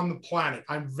arena on the planet.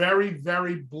 I'm very,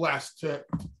 very blessed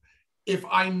if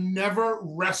I never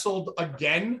wrestled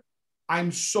again,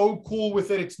 I'm so cool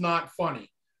with it, it's not funny.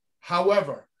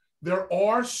 However, there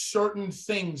are certain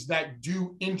things that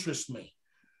do interest me.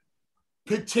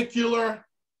 Particular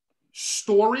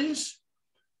stories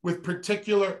with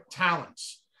particular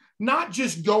talents. Not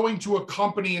just going to a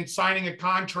company and signing a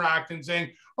contract and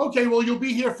saying, okay, well, you'll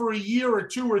be here for a year or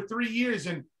 2 or 3 years.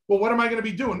 And, well, what am I going to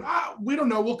be doing? We don't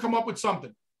know. We'll come up with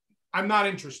something. I'm not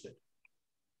interested.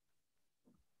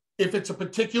 If it's a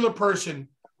particular person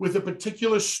with a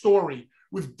particular story,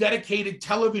 with dedicated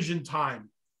television time,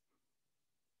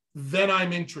 then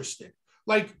I'm interested.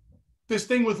 Like this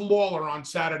thing with Lawler on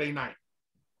Saturday night.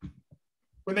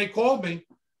 When they called me,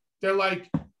 they're like,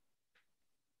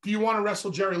 do you want to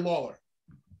wrestle Jerry Lawler?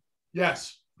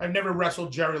 Yes. I've never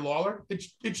wrestled Jerry Lawler.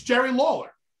 It's Jerry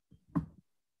Lawler.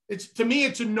 To me,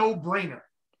 it's a no-brainer.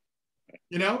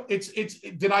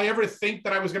 Did I ever think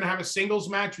that I was going to have a singles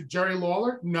match with Jerry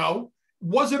Lawler? No.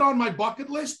 Was it on my bucket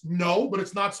list? No, but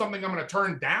it's not something I'm going to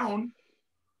turn down.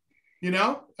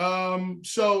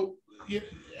 So,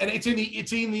 and it's in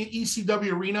the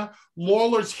ECW arena.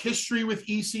 Lawler's history with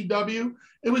ECW,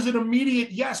 it was an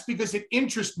immediate yes because it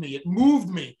interested me. It moved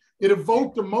me. It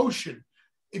evoked emotion.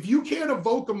 If you can't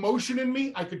evoke emotion in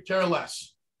me, I could care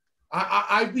less.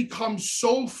 I've become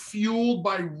so fueled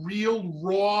by real,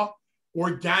 raw,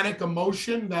 organic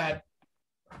emotion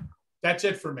that's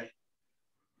it for me.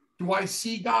 Do I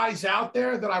see guys out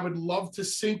there that I would love to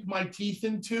sink my teeth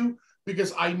into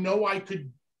because I know I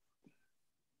could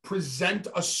present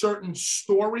a certain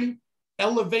story,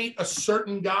 elevate a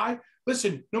certain guy?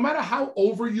 Listen, no matter how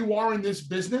over you are in this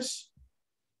business,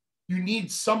 you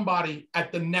need somebody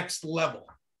at the next level.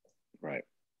 Right.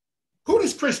 Who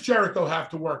does Chris Jericho have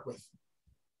to work with?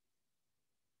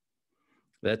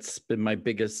 That's been my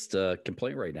biggest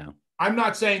complaint right now. I'm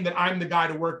not saying that I'm the guy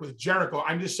to work with Jericho.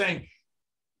 I'm just saying,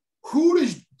 who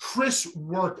does Chris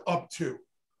work up to?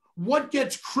 What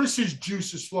gets Chris's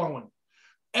juices flowing?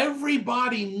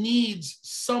 Everybody needs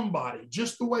somebody,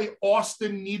 just the way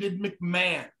Austin needed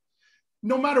McMahon.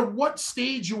 No matter what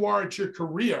stage you are at your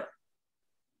career,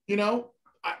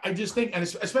 I just think, and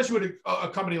especially with a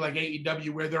company like AEW,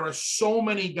 where there are so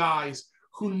many guys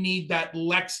who need that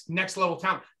next level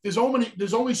talent. There's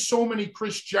only so many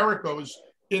Chris Jerichos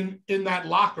in that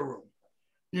locker room.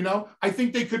 You know, I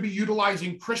think they could be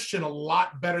utilizing Christian a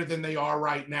lot better than they are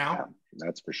right now. Yeah,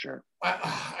 that's for sure.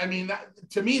 I mean,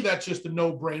 to me, that's just a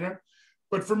no-brainer.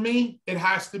 But for me, it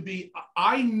has to be,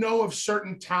 I know of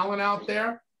certain talent out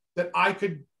there that I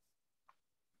could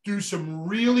do some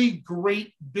really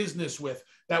great business with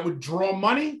that would draw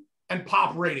money and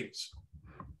pop ratings.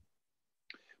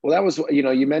 Well, that was, you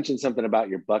know, you mentioned something about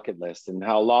your bucket list and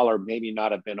how Lawler maybe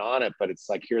not have been on it, but it's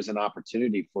like, here's an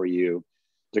opportunity for you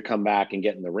to come back and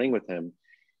get in the ring with him.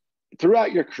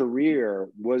 Throughout your career,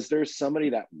 was there somebody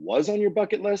that was on your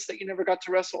bucket list that you never got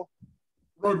to wrestle?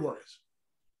 Road Warriors.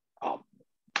 Oh,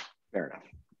 fair enough.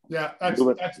 Yeah,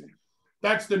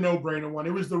 that's the no-brainer one.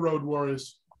 It was the Road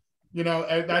Warriors. You know,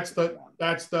 that's the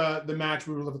match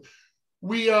we were looking.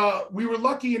 We were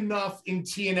lucky enough in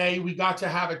TNA, we got to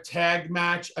have a tag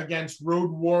match against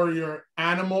Road Warrior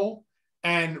Animal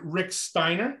and Rick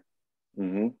Steiner.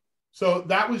 Mm-hmm. So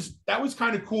that was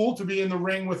kind of cool to be in the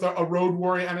ring with a Road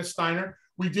Warrior and a Steiner.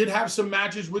 We did have some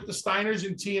matches with the Steiners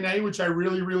in TNA, which I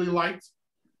really, really liked.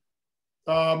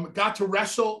 Got to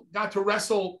wrestle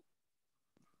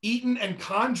Eaton and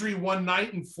Condrey one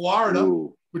night in Florida,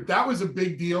 but that was a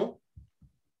big deal.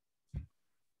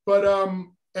 But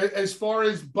as far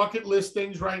as bucket list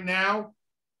things right now,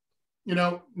 you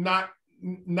know, not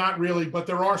really, but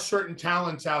there are certain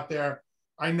talents out there.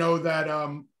 I know that,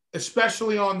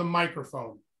 especially on the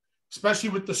microphone, especially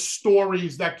with the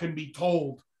stories that can be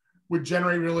told, would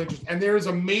generate real interest. And there is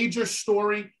a major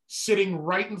story sitting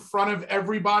right in front of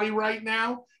everybody right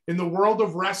now in the world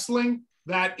of wrestling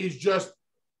that is just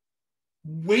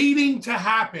waiting to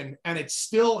happen, and it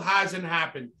still hasn't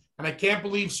happened. And I can't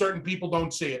believe certain people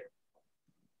don't see it.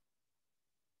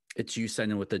 It's you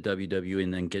signing with the WWE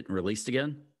and then getting released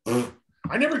again?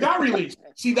 I never got released.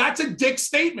 See, that's a dick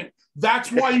statement.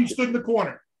 That's why you stood in the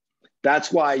corner.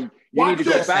 That's why you need to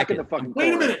go back in the fucking corner.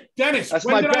 Wait a minute, Dennis. That's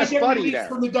when my did best I get buddy released there.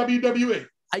 from the WWE?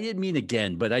 I didn't mean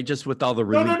again, but I just with all the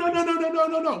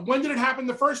No. When did it happen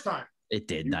the first time? It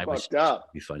did. You I was fucked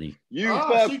up. Be funny. You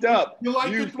fucked up. You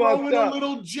like to throw in a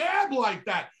little jab like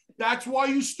that. That's why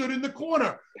you stood in the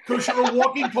corner, because you're a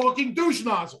walking, talking douche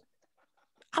nozzle.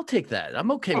 I'll take that.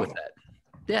 I'm okay with that.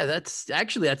 Yeah, that's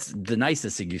the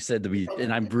nicest thing you said to me,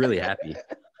 and I'm really happy.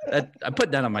 I'm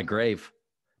putting that on my grave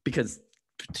because,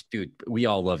 dude, we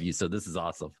all love you, so this is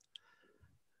awesome.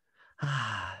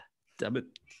 Damn it.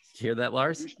 Hear that,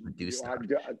 Lars?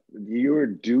 You're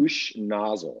a douche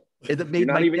nozzle. You're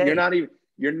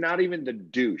not even the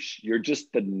douche. You're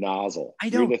just the nozzle. I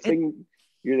know.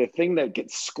 You're the thing that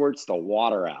squirts the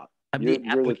water out. I'm the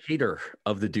applicator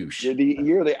of the douche.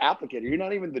 You're the applicator. You're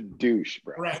not even the douche,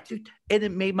 bro. Right. Dude, and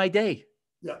it made my day.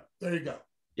 Yeah, there you go.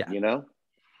 Yeah. You know?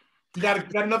 You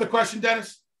got another question,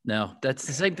 Dennis? No, that's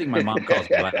the same thing my mom calls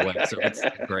me, by the way. So it's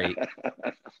great.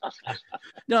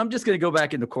 No, I'm just going to go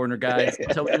back in the corner, guys.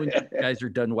 Tell me when you guys are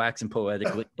done waxing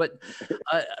poetically. But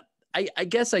I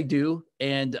guess I do.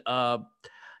 And when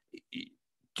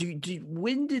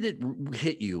did it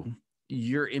hit you,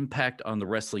 your impact on the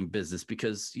wrestling business?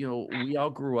 Because, you know, we all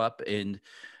grew up and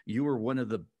you were one of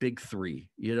the big three.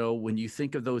 You know, when you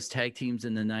think of those tag teams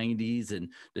in the 90s and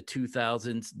the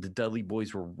 2000s, the Dudley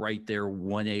Boys were right there,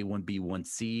 1A, 1B,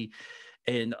 1C.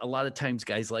 And a lot of times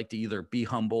guys like to either be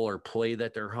humble or play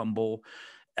that they're humble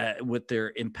with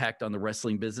their impact on the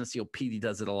wrestling business. You know, Petey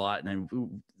does it a lot. And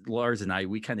Lars and I,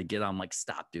 we kind of get on like,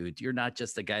 stop, dude. You're not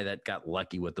just a guy that got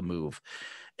lucky with the move.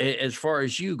 As far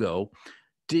as you go,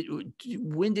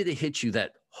 when did it hit you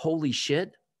that, holy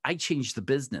shit, I changed the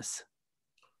business?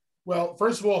 Well,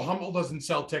 first of all, Humble doesn't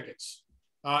sell tickets,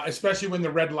 especially when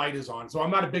the red light is on. So I'm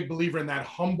not a big believer in that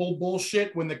Humble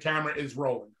bullshit when the camera is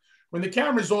rolling. When the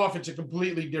camera's off, it's a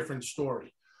completely different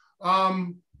story.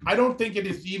 I don't think it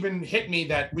has even hit me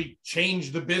that we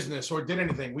changed the business or did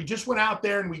anything. We just went out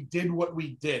there and we did what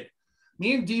we did.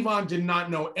 Me and Devon did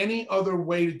not know any other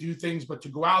way to do things but to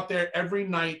go out there every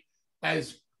night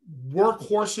as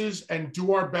workhorses and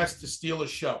do our best to steal a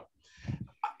show.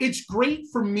 It's great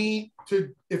for me to,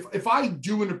 if I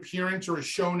do an appearance or a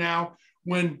show now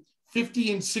when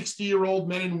 50 and 60-year-old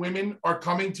men and women are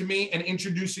coming to me and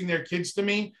introducing their kids to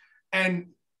me, and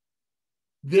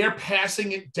they're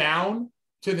passing it down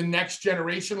to the next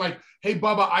generation. Like, hey,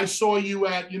 Bubba, I saw you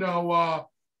at, the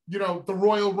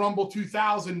Royal Rumble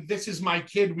 2000. This is my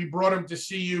kid. We brought him to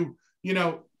see you,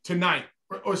 tonight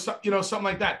or something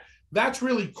like that. That's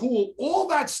really cool. All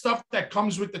that stuff that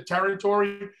comes with the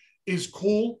territory is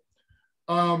cool.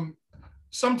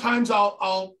 Sometimes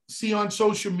I'll see on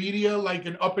social media, like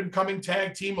an up and coming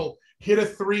tag team will hit a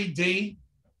 3D.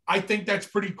 I think that's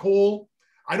pretty cool.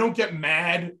 I don't get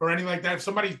mad or anything like that. If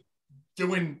somebody's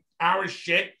doing our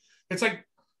shit, it's like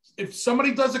if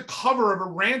somebody does a cover of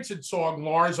a Rancid song,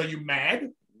 Lars, are you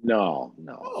mad? No.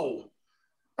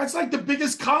 That's like the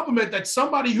biggest compliment, that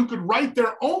somebody who could write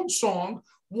their own song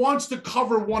wants to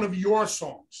cover one of your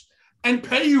songs and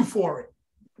pay you for it.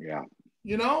 Yeah.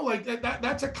 You know, like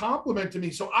that's a compliment to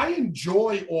me. So I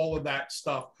enjoy all of that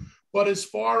stuff. But as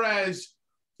far as,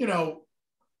 you know,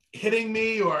 hitting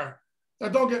me or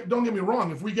don't get me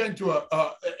wrong, if we get into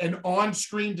an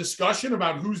on-screen discussion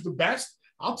about who's the best,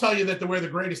 I'll tell you that we're the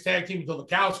greatest tag team until the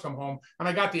cows come home. And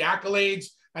I got the accolades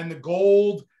and the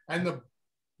gold and the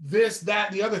this,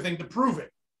 that, and the other thing to prove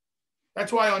it.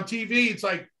 That's why on TV, it's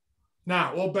like,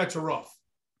 nah, all bets are off.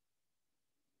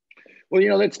 Well, you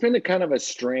know, it's been a kind of a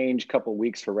strange couple of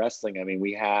weeks for wrestling. I mean,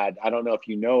 we had, I don't know if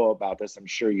you know about this, I'm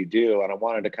sure you do, and I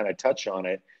wanted to kind of touch on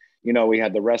it. You know, we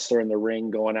had the wrestler in the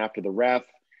ring going after the ref.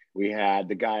 We had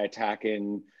the guy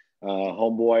attacking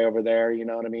homeboy over there, you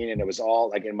know what I mean? And it was all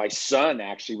like, and my son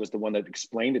actually was the one that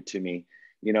explained it to me,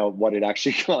 you know, what had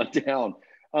actually gone down.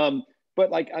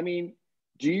 But like, I mean,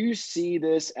 do you see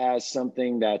this as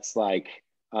something that's like,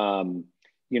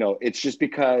 you know, it's just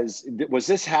because, was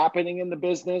this happening in the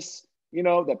business, you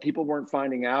know, that people weren't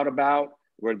finding out about?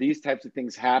 Were these types of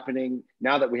things happening?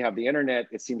 Now that we have the internet,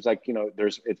 it seems like, you know,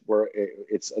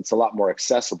 it's a lot more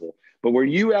accessible. But were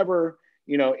you ever,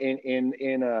 you know,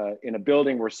 in a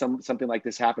building where something like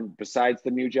this happened besides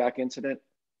the New Jack incident?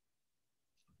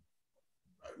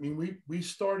 I mean, we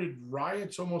started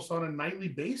riots almost on a nightly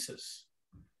basis.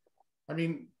 I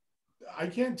mean, I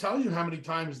can't tell you how many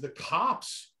times the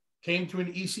cops came to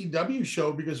an ECW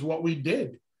show because of what we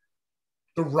did.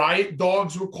 The riot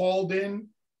dogs were called in.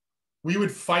 We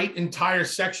would fight entire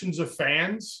sections of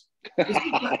fans.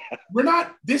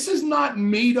 This is not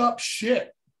made up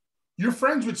shit. You're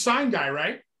friends with Sign Guy,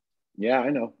 right? Yeah, I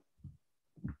know.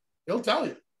 He'll tell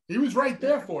you. He was right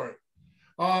there for it.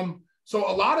 So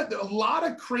a lot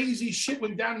of crazy shit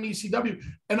went down in ECW,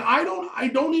 and I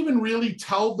don't even really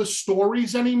tell the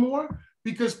stories anymore,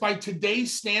 because by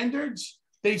today's standards,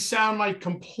 they sound like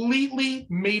completely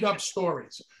made up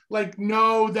stories. Like,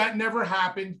 no, that never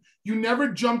happened. You never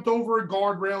jumped over a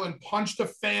guardrail and punched a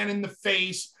fan in the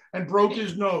face and broke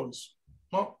his nose.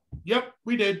 Well, yep,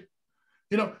 we did.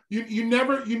 You know, you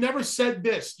never said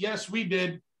this. Yes, we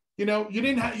did. You know, you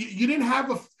didn't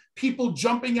have people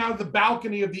jumping out of the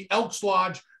balcony of the Elks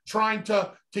Lodge trying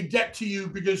to get to you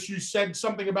because you said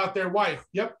something about their wife.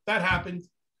 Yep, that happened.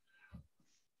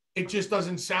 It just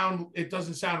doesn't sound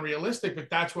realistic, but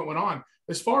that's what went on.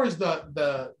 As far as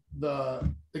the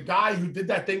guy who did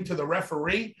that thing to the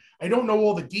referee, I don't know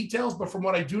all the details, but from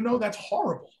what I do know, that's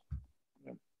horrible.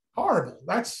 Horrible.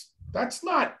 That's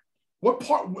not what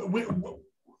part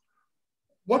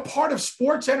of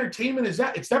sports entertainment is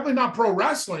that? It's definitely not pro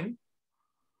wrestling.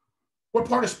 What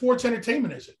part of sports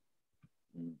entertainment is it?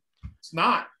 It's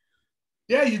not.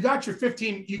 Yeah, you got your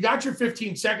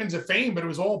 15 seconds of fame, but it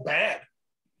was all bad.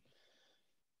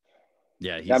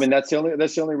 Yeah, I mean, that's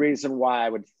the only reason why I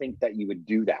would think that you would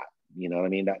do that. You know what I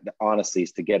mean? That honestly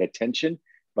is to get attention,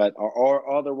 but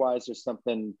or otherwise there's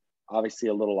something obviously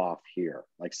a little off here,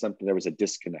 like there was a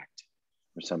disconnect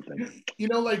or something. You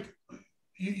know, like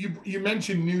you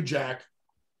mentioned New Jack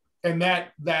and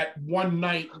that one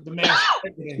night, the mass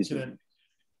incident.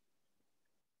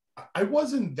 I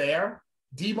wasn't there.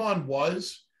 Devon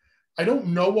was. I don't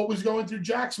know what was going through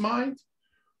Jack's mind.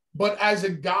 But as a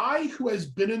guy who has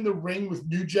been in the ring with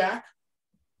New Jack,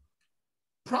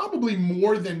 probably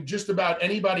more than just about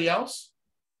anybody else,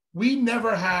 we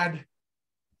had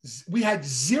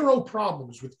zero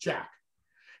problems with Jack.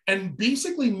 And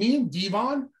basically me and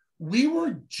Devon, we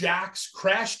were Jack's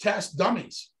crash test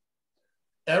dummies.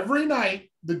 Every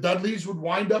night, the Dudleys would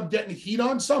wind up getting heat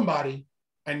on somebody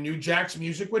and New Jack's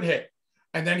music would hit.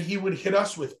 And then he would hit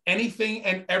us with anything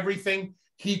and everything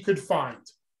he could find.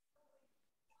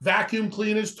 Vacuum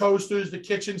cleaners, toasters, the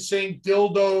kitchen sink,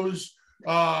 dildos,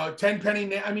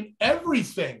 10-penny. I mean,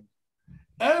 everything.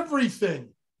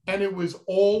 And it was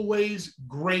always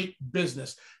great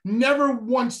business. Never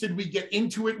once did we get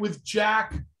into it with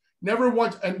Jack. Never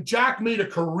once. And Jack made a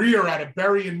career out of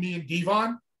burying me and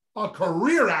Devon, a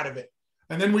career out of it.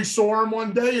 And then we saw him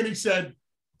one day and he said,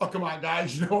 "Oh, come on,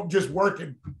 guys, you know, I'm just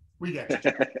working. We get it.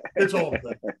 It's all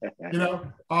good." You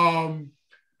know?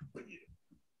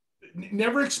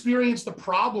 Never experienced a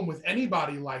problem with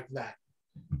anybody like that.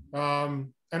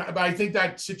 But I think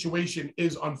that situation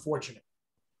is unfortunate.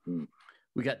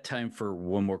 We got time for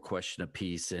one more question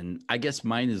apiece. And I guess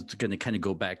mine is going to kind of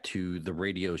go back to the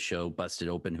radio show Busted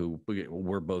Open, who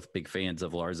we're both big fans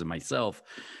of, Lars and myself.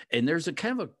 And there's a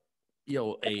kind of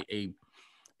a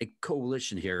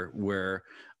coalition here where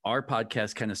our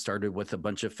podcast kind of started with a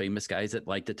bunch of famous guys that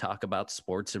like to talk about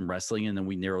sports and wrestling. And then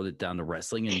we narrowed it down to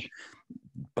wrestling, and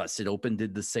Busted Open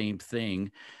did the same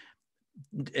thing.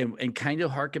 And kind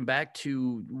of harken back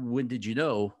to When Did You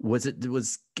Know? Was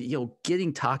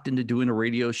getting talked into doing a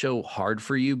radio show hard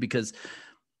for you? Because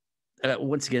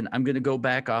once again, I'm going to go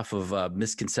back off of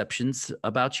misconceptions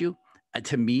about you.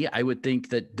 To me, I would think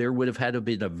that there would have had to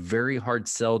been a very hard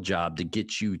sell job to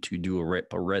get you to do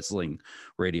a wrestling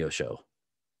radio show.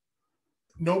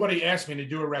 Nobody asked me to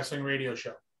do a wrestling radio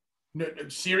show.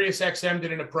 Sirius XM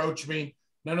didn't approach me.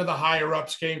 None of the higher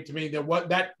ups came to me.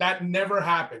 That never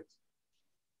happened.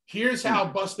 Here's how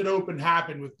Busted Open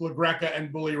happened with LaGreca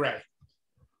and Bully Ray.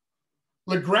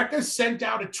 LaGreca sent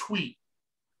out a tweet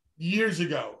years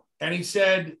ago, and he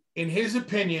said, in his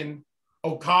opinion,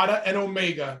 Okada and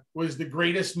Omega was the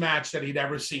greatest match that he'd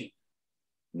ever seen.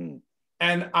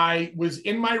 And I was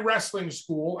in my wrestling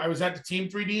school. I was at the Team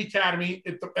 3D Academy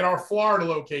at our Florida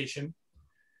location.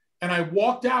 And I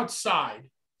walked outside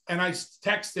and I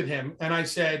texted him and I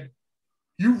said,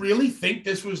 "You really think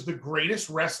this was the greatest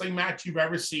wrestling match you've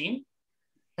ever seen?"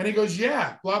 And he goes,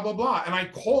 "Yeah, blah, blah, blah." And I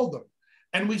called him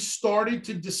and we started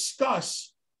to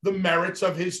discuss the merits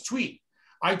of his tweet.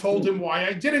 I told him why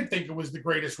I didn't think it was the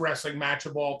greatest wrestling match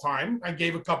of all time. I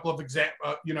gave a couple of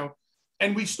examples,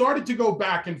 and we started to go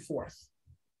back and forth.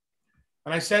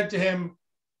 And I said to him,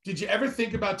 "Did you ever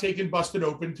think about taking Busted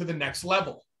Open to the next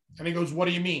level?" And he goes, "What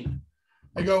do you mean?"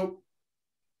 I go,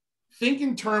 "Think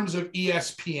in terms of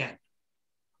ESPN,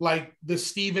 like the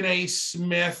Stephen A.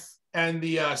 Smith and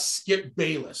the Skip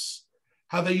Bayless,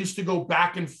 how they used to go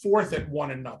back and forth at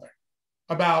one another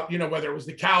about, whether it was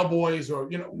the Cowboys or,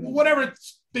 whatever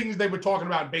things they were talking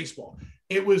about in baseball.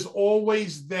 It was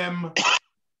always them,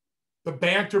 the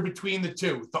banter between the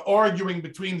two, the arguing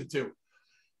between the two.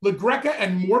 LaGreca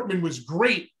and Mortman was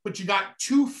great, but you got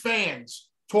two fans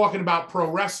talking about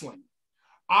pro wrestling.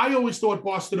 I always thought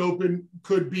Busted Open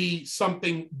could be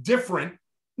something different,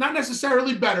 not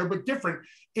necessarily better, but different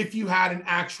if you had an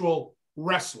actual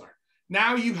wrestler.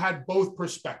 Now you had both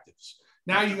perspectives.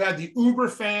 Now you had the Uber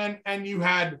fan and you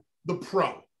had the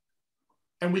pro,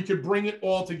 and we could bring it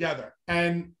all together.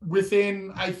 And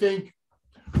within, I think,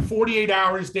 48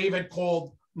 hours, Dave had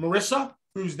called Marissa,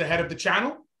 who's the head of the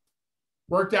channel,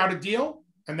 worked out a deal,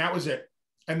 and that was it.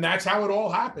 And that's how it all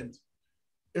happened.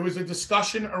 It was a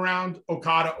discussion around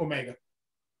Okada Omega.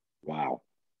 Wow.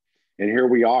 And here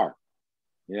we are.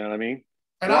 You know what I mean?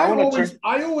 And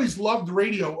I always loved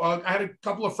radio. I had a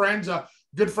couple of friends, a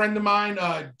good friend of mine,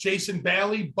 Jason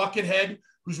Bailey, Buckethead,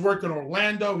 who's worked in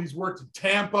Orlando. He's worked in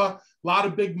Tampa, a lot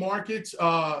of big markets.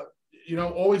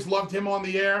 Always loved him on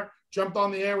the air, jumped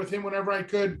on the air with him whenever I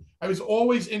could. I was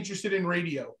always interested in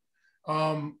radio.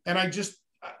 And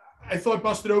I thought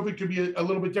Busted Open could be a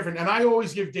little bit different. And I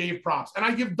always give Dave props, and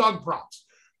I give Doug props,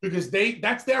 because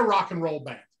that's their rock and roll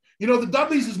band. The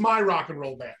Dudleys is my rock and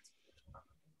roll band.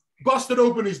 Busted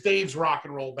Open is Dave's rock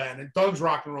and roll band and Doug's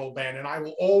rock and roll band. And I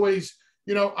will always,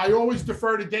 I always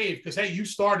defer to Dave because, hey, you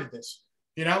started this,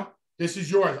 this is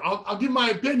yours. I'll give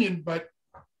my opinion, but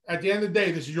at the end of the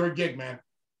day, this is your gig, man.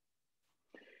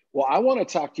 Well, I want to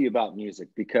talk to you about music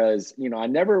because, I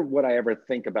never would I ever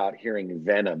think about hearing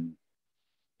Venom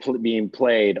being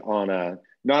played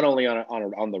not only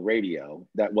on the radio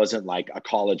that wasn't like a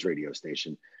college radio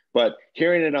station, but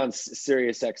hearing it on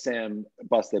Sirius XM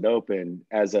Busted Open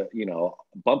as a,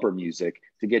 bumper music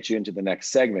to get you into the next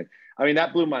segment. I mean,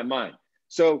 that blew my mind.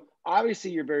 So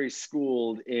obviously you're very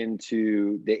schooled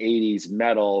into the 80s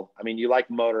metal. I mean, you like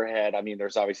Motorhead. I mean,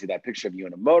 there's obviously that picture of you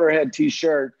in a Motorhead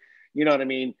t-shirt. You know what I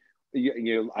mean?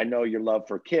 I know your love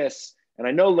for Kiss, and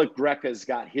I know LaGreca's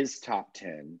got his top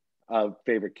 10 of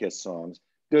favorite Kiss songs.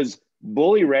 Does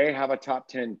Bully Ray have a top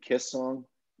 10 Kiss song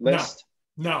list?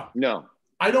 No.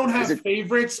 I don't have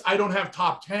favorites. I don't have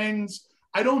top 10s.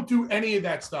 I don't do any of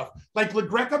that stuff. Like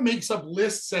LaGreca makes up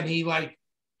lists and he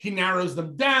narrows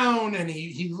them down and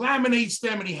he laminates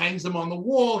them and he hangs them on the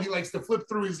wall. He likes to flip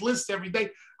through his lists every day.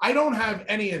 I don't have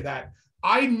any of that.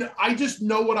 I just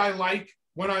know what I like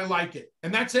when I like it,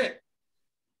 and that's it.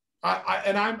 I'm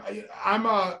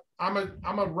a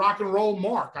rock and roll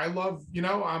mark. I love,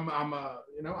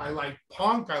 I like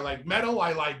punk. I like metal.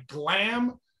 I like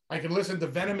glam. I can listen to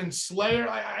Venom and Slayer.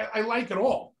 I like it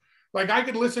all. Like I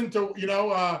could listen to,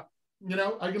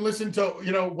 I can listen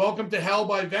to, Welcome to Hell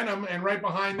by Venom. And right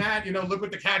behind that, Look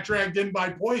What the Cat Dragged In by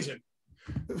Poison.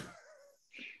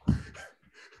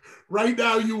 Right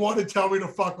now, you want to tell me to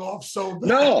fuck off so bad.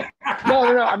 No.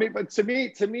 I mean, but to me,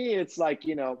 it's like,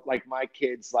 like my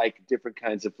kids like different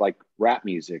kinds of like rap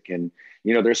music, and,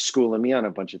 they're schooling me on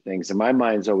a bunch of things. And my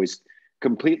mind's always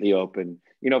completely open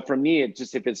for me, it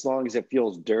just, if as long as it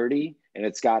feels dirty and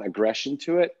it's got aggression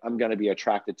to it, I'm going to be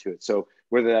attracted to it. So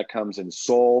whether that comes in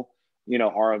soul,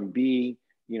 R&B,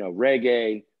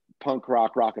 reggae, punk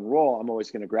rock, rock and roll, I'm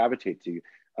always going to gravitate to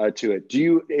it.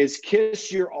 Is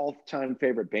Kiss your all-time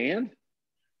favorite band?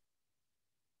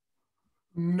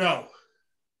 No.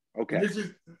 Okay.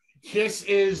 Kiss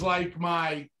is like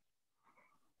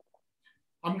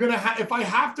if I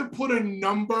have to put a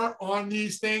number on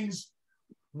these things,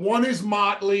 1 is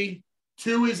Motley,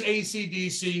 2 is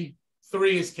AC/DC,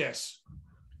 3 is Kiss.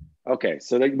 Okay,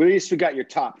 so at least we got your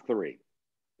top 3.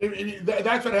 And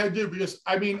that's what I had to do, because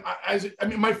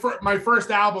my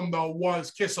first album though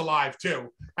was Kiss Alive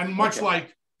too, and much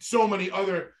like so many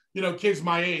other kids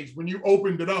my age, when you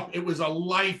opened it up, it was a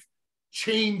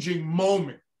life-changing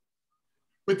moment.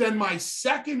 But then my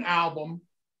second album,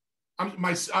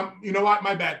 my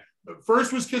bad.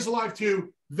 First was Kiss Alive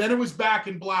 2, then it was Back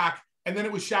in Black, and then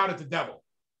it was Shout at the Devil.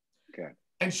 Okay.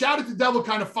 And Shout at the Devil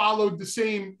kind of followed the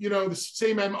same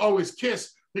MO as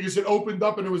Kiss, because it opened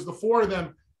up and it was the 4 of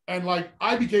them. And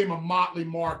I became a Motley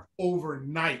mark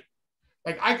overnight.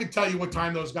 I could tell you what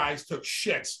time those guys took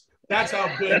shits. That's how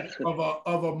big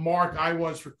of a mark I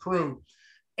was for Crew.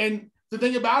 And the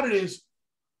thing about it is,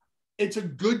 it's a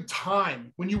good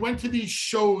time. When you went to these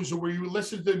shows or where you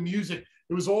listened to the music,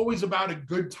 it was always about a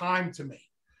good time to me.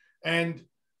 And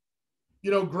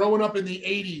growing up in the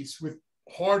 80s with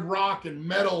hard rock and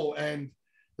metal, and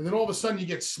then all of a sudden you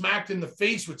get smacked in the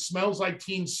face with Smells Like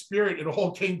Teen Spirit. It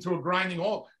all came to a grinding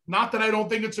halt. Not that I don't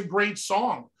think it's a great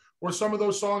song, or some of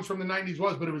those songs from the 90s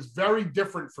was, but it was very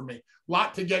different for me. A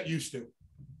lot to get used to.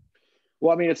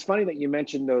 Well, I mean, it's funny that you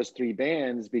mentioned those 3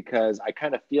 bands, because I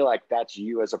kind of feel like that's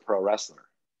you as a pro wrestler.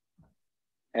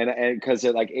 And because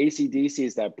AC/DC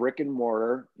is that brick and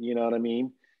mortar, you know what I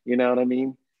mean?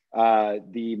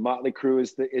 The Motley Crue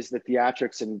is the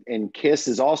theatrics, and Kiss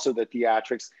is also the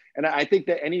theatrics. And I think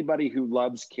that anybody who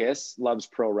loves Kiss loves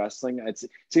pro wrestling. It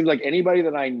seems like anybody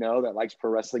that I know that likes pro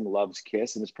wrestling loves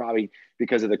Kiss, and it's probably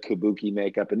because of the kabuki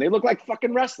makeup, and they look like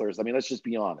fucking wrestlers. I mean, let's just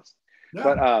be honest. Yeah.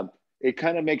 But it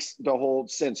kind of makes the whole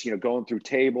sense, going through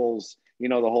tables, the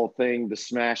whole thing, the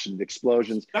smash and the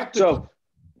explosions. So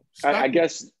I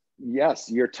guess, yes,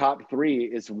 your top 3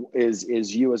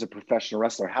 is you as a professional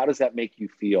wrestler. How does that make you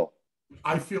feel?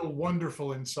 I feel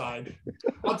wonderful inside.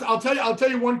 I'll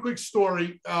tell you one quick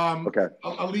story. Okay.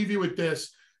 I'll leave you with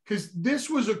this, because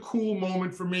this was a cool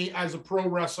moment for me as a pro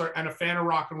wrestler and a fan of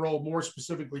rock and roll, more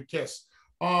specifically Kiss.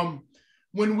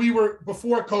 When we were,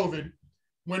 before COVID,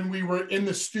 when we were in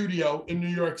the studio in New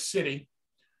York City,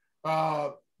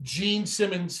 Gene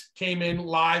Simmons came in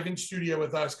live in studio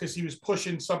with us because he was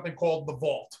pushing something called The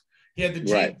Vault. He had the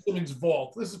Gene Simmons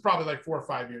Vault. This is probably 4 or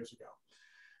 5 years ago.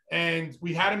 And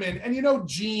we had him in. And,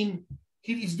 Gene,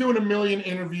 he's doing a million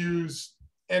interviews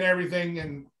and everything.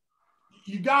 And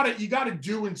you gotta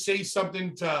do and say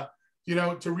something to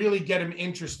really get him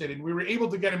interested. And we were able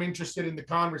to get him interested in the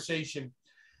conversation.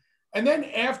 And then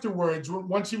afterwards,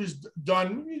 once he was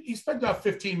done, he spent about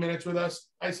 15 minutes with us.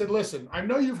 I said, listen, I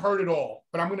know you've heard it all,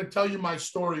 but I'm going to tell you my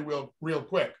story real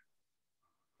quick.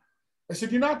 I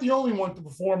said, you're not the only one to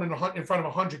perform in front of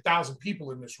 100,000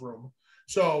 people in this room.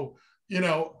 So,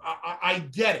 I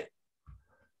get it.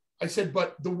 I said,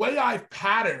 but the way I've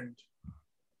patterned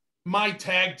my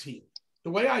tag team, the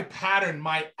way I pattern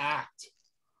my act,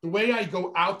 the way I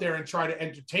go out there and try to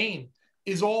entertain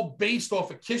is all based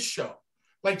off a Kiss show.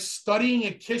 Studying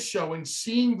a Kiss show and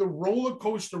seeing the roller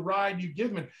coaster ride you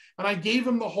give him. And I gave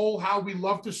him the whole how we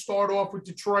love to start off with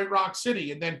Detroit Rock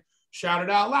City and then shout it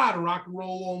out loud and rock and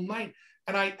roll all night.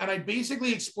 And I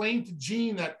basically explained to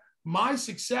Gene that my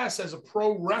success as a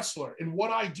pro wrestler and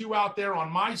what I do out there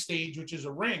on my stage, which is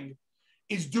a ring,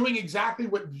 is doing exactly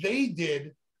what they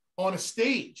did on a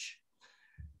stage.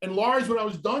 And Lars, when I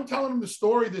was done telling him the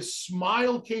story, this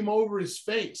smile came over his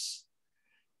face.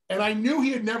 And I knew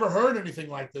he had never heard anything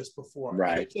like this before.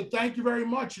 Right. I said, thank you very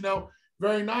much.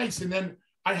 Very nice. And then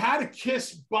I had a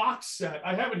Kiss box set.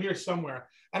 I have it here somewhere.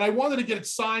 And I wanted to get it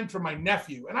signed for my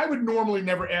nephew. And I would normally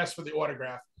never ask for the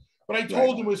autograph. But I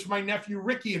told him it was for my nephew,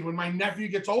 Ricky. And when my nephew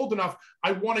gets old enough,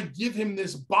 I want to give him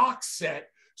this box set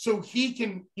so he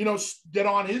can, get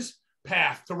on his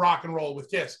path to rock and roll with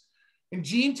Kiss. And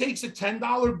Gene takes a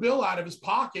 $10 bill out of his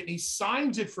pocket and he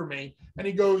signs it for me. And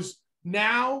he goes,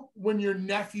 now, when your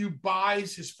nephew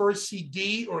buys his first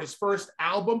CD or his first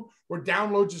album or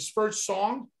downloads his first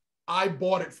song, I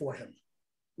bought it for him.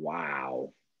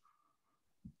 Wow.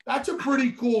 That's a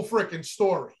pretty cool freaking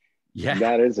story. Yeah.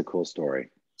 That is a cool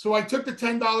story. So I took the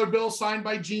 $10 bill signed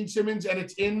by Gene Simmons, and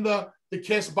it's in the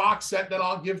Kiss box set that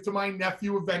I'll give to my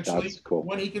nephew eventually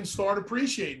when he can start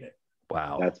appreciating it.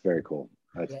 Wow. That's very cool.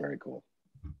 That's very cool.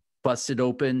 Busted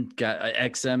open, got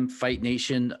XM Fight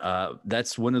Nation.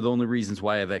 That's one of the only reasons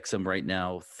why I have XM right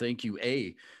now. Thank you,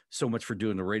 so much for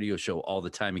doing the radio show all the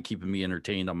time and keeping me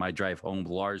entertained on my drive home.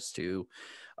 Lars too.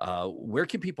 Where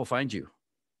can people find you?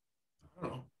 I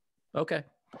don't know. Okay.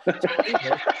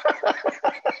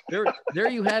 There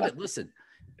you have it. Listen,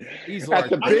 he's at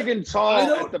the big and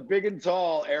tall, at the big and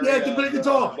tall area. Yeah, at the big and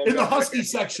tall in the Husky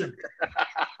section.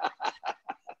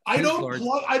 I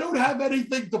don't have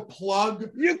anything to plug.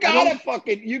 You got an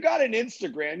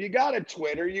Instagram, you got a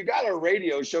Twitter, you got a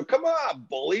radio show. Come on,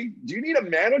 bully. Do you need a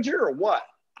manager or what?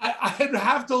 I'd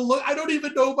have to look. I don't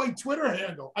even know my Twitter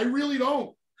handle. I really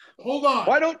don't. Hold on.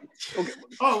 Why don't? Okay.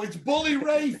 Oh, it's Bully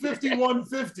Ray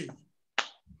 5150.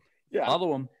 Yeah.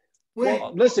 Follow him. Wait.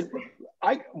 Well, listen,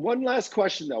 one last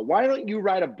question though. Why don't you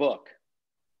write a book?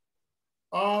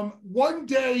 One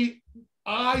day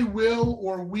I will,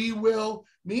 or we will.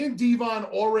 Me and Devon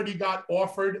already got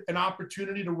offered an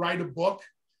opportunity to write a book.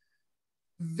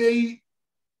 They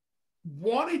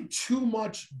wanted too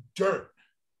much dirt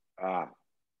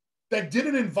that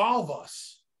didn't involve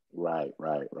us. Right.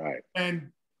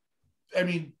 And I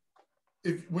mean,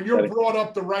 when you're brought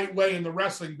up the right way in the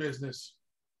wrestling business.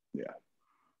 Yeah.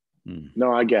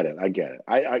 No, I get it.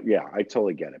 I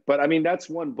totally get it. But I mean, that's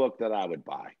one book that I would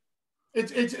buy.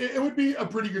 It would be a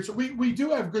pretty good. So we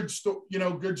do have good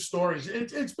stories.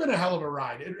 It's been a hell of a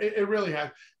ride. It really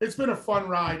has. It's been a fun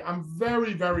ride. I'm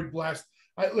very, very blessed.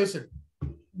 Listen,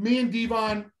 me and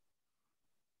Devon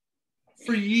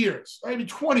for years,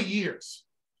 20 years,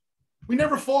 we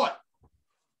never fought.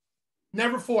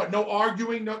 No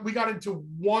arguing. No, we got into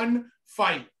one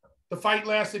fight. The fight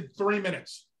lasted 3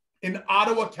 minutes in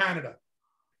Ottawa, Canada.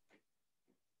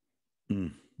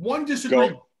 One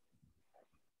disagreement. Go.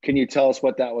 Can you tell us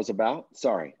what that was about?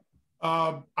 Sorry.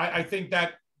 I think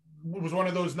that was one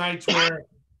of those nights where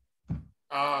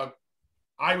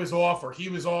I was off or he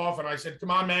was off. And I said, come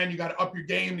on, man, you got to up your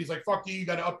game. And he's like, fuck you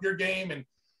got to up your game. And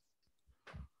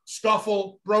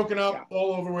scuffle, broken up,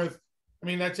 all over with. I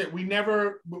mean, that's it.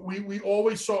 We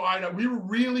always saw eye to eye. We were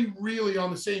really, really on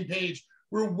the same page.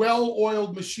 We're a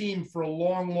well-oiled machine for a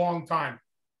long, long time.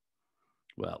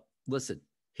 Well, listen,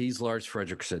 he's Lars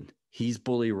Fredrickson. He's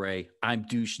Bully Ray. I'm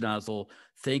Douche Nozzle.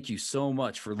 Thank you so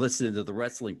much for listening to the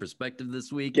Wrestling Perspective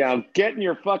this week. Yeah, get in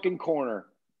your fucking corner.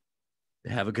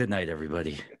 Have a good night,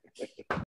 everybody.